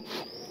പറ്റും.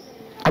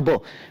 അപ്പോൾ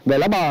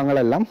വില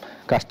ഭാഗങ്ങളെല്ലാം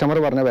കസ്റ്റമർ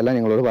പറഞ്ഞ വില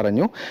നിങ്ങളോട്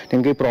പറഞ്ഞു.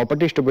 നിങ്ങൾക്ക് ഈ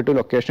പ്രോപ്പർട്ടി ഇഷ്ടപ്പെട്ടു,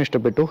 ലൊക്കേഷൻ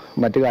ഇഷ്ടപ്പെട്ടു,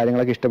 മറ്റു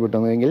കാര്യങ്ങളൊക്കെ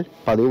ഇഷ്ടപ്പെട്ടുവെങ്കിൽ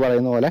പതിവ്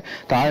പറയുന്ന പോലെ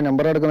താഴെ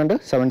നമ്പർ എടുക്കുന്നുണ്ട്,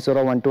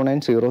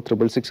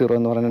 7012906660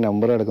 എന്ന് പറയുന്ന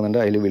നമ്പർ എടുക്കുന്നുണ്ട്.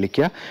 അതിൽ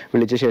വിളിക്കുക.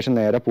 വിളിച്ച ശേഷം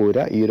നേരെ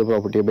പോരുക. ഈ ഒരു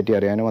പ്രോപ്പർട്ടിയെ പറ്റി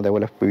അറിയാനും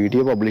അതേപോലെ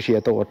വീഡിയോ പബ്ലിഷ്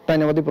ചെയ്യാത്ത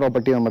ഒട്ടനവധി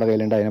പ്രോപ്പർട്ടി നമ്മുടെ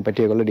കയ്യിലുണ്ട്.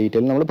 അതിനെപ്പറ്റിയൊക്കെയുള്ള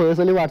ഡീറ്റെയിൽ നമ്മൾ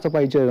പേഴ്സണലി വാട്സപ്പ്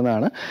അയച്ചു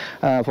തരുന്നതാണ്.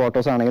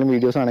 ഫോട്ടോസ് ആണെങ്കിലും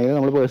വീഡിയോസ് ആണെങ്കിലും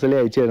നമ്മൾ പേഴ്സണലി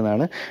അയച്ചു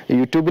തരുന്നതാണ്.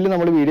 യൂട്യൂബിൽ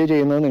നമ്മൾ വീഡിയോ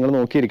ചെയ്യുന്നത് നിങ്ങൾ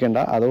നോക്കിയിരിക്കേണ്ട.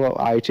 അത്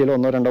ആഴ്ചയിൽ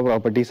 1-2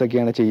 പ്രോപ്പർട്ടീസ്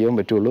ഒക്കെയാണ് ചെയ്യാൻ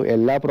പറ്റുള്ളൂ.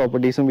 എല്ലാ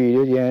പ്രോപ്പർട്ടീസും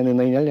വീഡിയോ ചെയ്യാൻ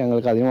നിന്ന് കഴിഞ്ഞാൽ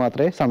ഞങ്ങൾക്ക് അതിന്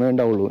മാത്രമേ സമയം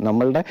ഉണ്ടാവുള്ളൂ.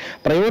 നമ്മളുടെ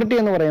പ്രയോറിറ്റി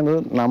എന്ന് പറയുന്നത്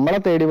നമ്മളെ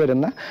തേടി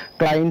വരുന്ന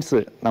ക്ലയൻസ്,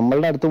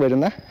 നമ്മളുടെ അടുത്ത്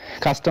വരുന്ന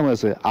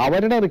കസ്റ്റമേഴ്സ്,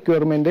 അവരുടെ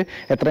റിക്വയർമെൻറ്റ്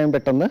എത്രയും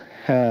പെട്ടെന്ന്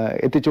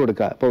എത്തിച്ചു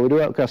കൊടുക്കുക. ഇപ്പോൾ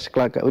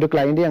ഒരു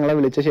ക്ലയൻറ്റ് ഞങ്ങളെ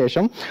വിളിച്ച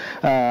ശേഷം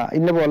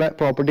ഇന്ന പോലെ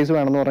പ്രോപ്പർട്ടീസ്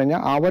വേണമെന്ന്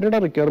പറഞ്ഞാൽ അവരുടെ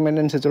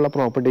റിക്വയർമെൻറ്റ് അനുസരിച്ചുള്ള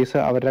പ്രോപ്പർട്ടീസ്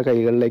അവരുടെ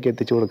കൈകളിലേക്ക്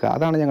എത്തിച്ചു കൊടുക്കുക.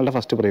 അതാണ് ഞങ്ങളുടെ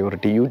ഫസ്റ്റ്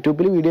പ്രയോറിറ്റി.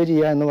 യൂട്യൂബിൽ വീഡിയോ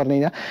ചെയ്യുക എന്ന് പറഞ്ഞു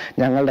കഴിഞ്ഞാൽ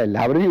ഞങ്ങളുടെ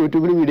എല്ലാവരും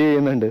യൂട്യൂബിൽ വീഡിയോ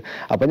ചെയ്യുന്നുണ്ട്,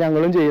 അപ്പോൾ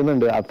ഞങ്ങളും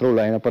ചെയ്യുന്നുണ്ട്, അത്രേ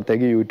ഉള്ളൂ.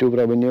 അതിനപ്പുറത്തേക്ക് യൂട്യൂബ്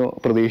റവന്യൂ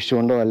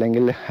പ്രതീക്ഷിച്ചുകൊണ്ടോ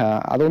അല്ലെങ്കിൽ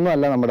അതൊന്നും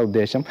അല്ല നമ്മുടെ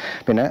ഉദ്ദേശം.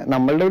 പിന്നെ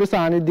നമ്മളുടെ ഒരു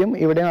സാന്നിധ്യം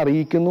ഇവിടെ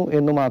അറിയിക്കുന്നു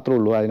എന്ന് മാത്രമേ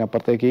ഉള്ളൂ.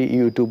 അതിനപ്പുറത്തേക്ക് ഈ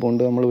യൂട്യൂബ്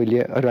കൊണ്ട് നമ്മൾ വലിയ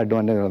ഒരു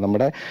അഡ്വാൻറ്റേജ് ആണ്.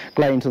 നമ്മുടെ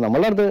ക്ലയൻസ്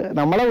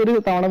നമ്മളെ ഒരു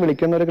തവണ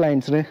വിളിക്കുന്ന ഒരു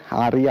ക്ലയൻസിന്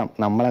അറിയാം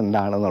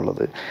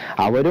നമ്മളെന്താണെന്നുള്ളത്.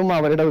 അവരും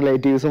അവരുടെ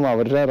റിലേറ്റീവ്സും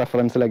അവരുടെ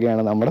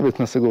റെഫറൻസിലൊക്കെയാണ് നമ്മുടെ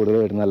ബിസിനസ് കൂടുതൽ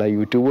വരുന്നത്, അല്ല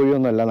യൂട്യൂബ്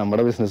വഴിയൊന്നുമല്ല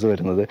നമ്മുടെ ബിസിനസ്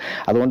വരുന്നത്.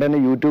 അതുകൊണ്ട്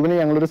തന്നെ യൂട്യൂബിന്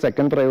ഞങ്ങളൊരു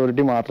സെക്കൻഡ്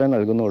പ്രയോറിറ്റി മാത്രമേ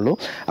നൽകുന്നുള്ളൂ.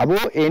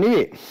 അപ്പോൾ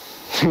എനിവേ,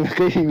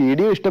 നിങ്ങൾക്ക് ഈ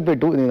വീഡിയോ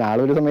ഇഷ്ടപ്പെട്ടു, ഇനി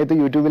നാളെ ഒരു സമയത്ത്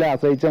യൂട്യൂബിൽ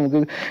ആശ്രയിച്ച് നമുക്ക്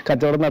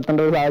കച്ചവടം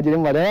നടത്തേണ്ട ഒരു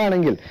സാഹചര്യം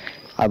വരികയാണെങ്കിൽ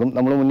അതും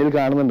നമ്മൾ മുന്നിൽ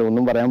കാണുന്നുണ്ട്.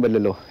 ഒന്നും പറയാൻ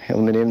പറ്റില്ലല്ലോ,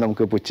 ഒന്നിനെയും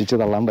നമുക്ക് പുച്ഛിച്ച്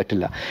തള്ളാൻ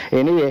പറ്റില്ല.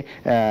 എനിവേ,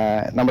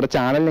 നമ്മുടെ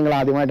ചാനൽ നിങ്ങൾ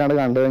ആദ്യമായിട്ടാണ്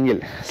കണ്ടതെങ്കിൽ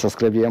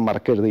സബ്സ്ക്രൈബ് ചെയ്യാൻ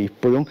മറക്കരുത്.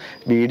 ഇപ്പോഴും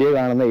വീഡിയോ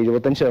കാണുന്ന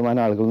 75%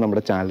 ആളുകൾ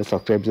നമ്മുടെ ചാനൽ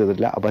സബ്സ്ക്രൈബ്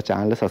ചെയ്തിട്ടില്ല. അപ്പോൾ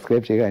ചാനൽ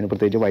സബ്സ്ക്രൈബ് ചെയ്യുക. അതിന്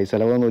പ്രത്യേകിച്ച് പൈസ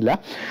ചിലവൊന്നുമില്ല.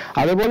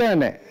 അതുപോലെ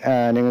തന്നെ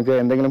നിങ്ങൾക്ക്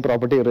എന്തെങ്കിലും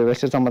പ്രോപ്പർട്ടി റിയൽ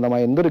എസ്റ്റേറ്റ്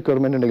സംബന്ധമായ എന്ത്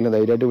റിക്വയർമെൻറ്റ് ഉണ്ടെങ്കിലും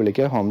ധൈര്യമായിട്ട്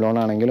വിളിക്കുക. ഹോം ലോൺ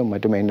ആണെങ്കിലും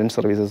മറ്റ് മെയിൻ്റനൻസ്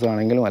സർവീസസ്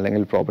ആണെങ്കിലും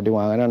അല്ലെങ്കിൽ പ്രോപ്പർട്ടി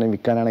വാങ്ങാനാണെങ്കിലും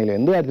വിൽക്കാനാണെങ്കിലും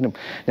എന്ത് കാര്യത്തിനും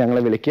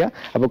ഞങ്ങളെ വിളിക്കുക.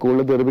 അപ്പോൾ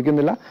കൂടുതൽ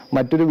തെറിപ്പിക്കുന്നില്ല,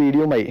 മറ്റൊരു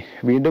വീഡിയോയുമായി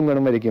വീണ്ടും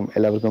കാണുമായിരിക്കും.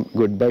 എല്ലാവർക്കും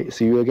good bye,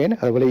 C you again.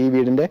 അതുപോലെ ഈ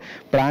വീടിൻ്റെ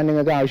പ്ലാൻ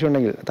നിങ്ങൾക്ക്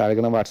ആവശ്യമുണ്ടെങ്കിൽ താഴെ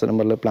വാട്സാപ്പ്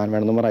നമ്പറിൽ പ്ലാൻ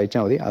വേണം നമ്പർ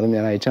അയച്ചാൽ മതി, അതും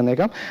ഞാൻ അയച്ചു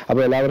തന്നേക്കാം.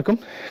 അപ്പോൾ എല്ലാവർക്കും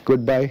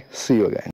good bye, C you again.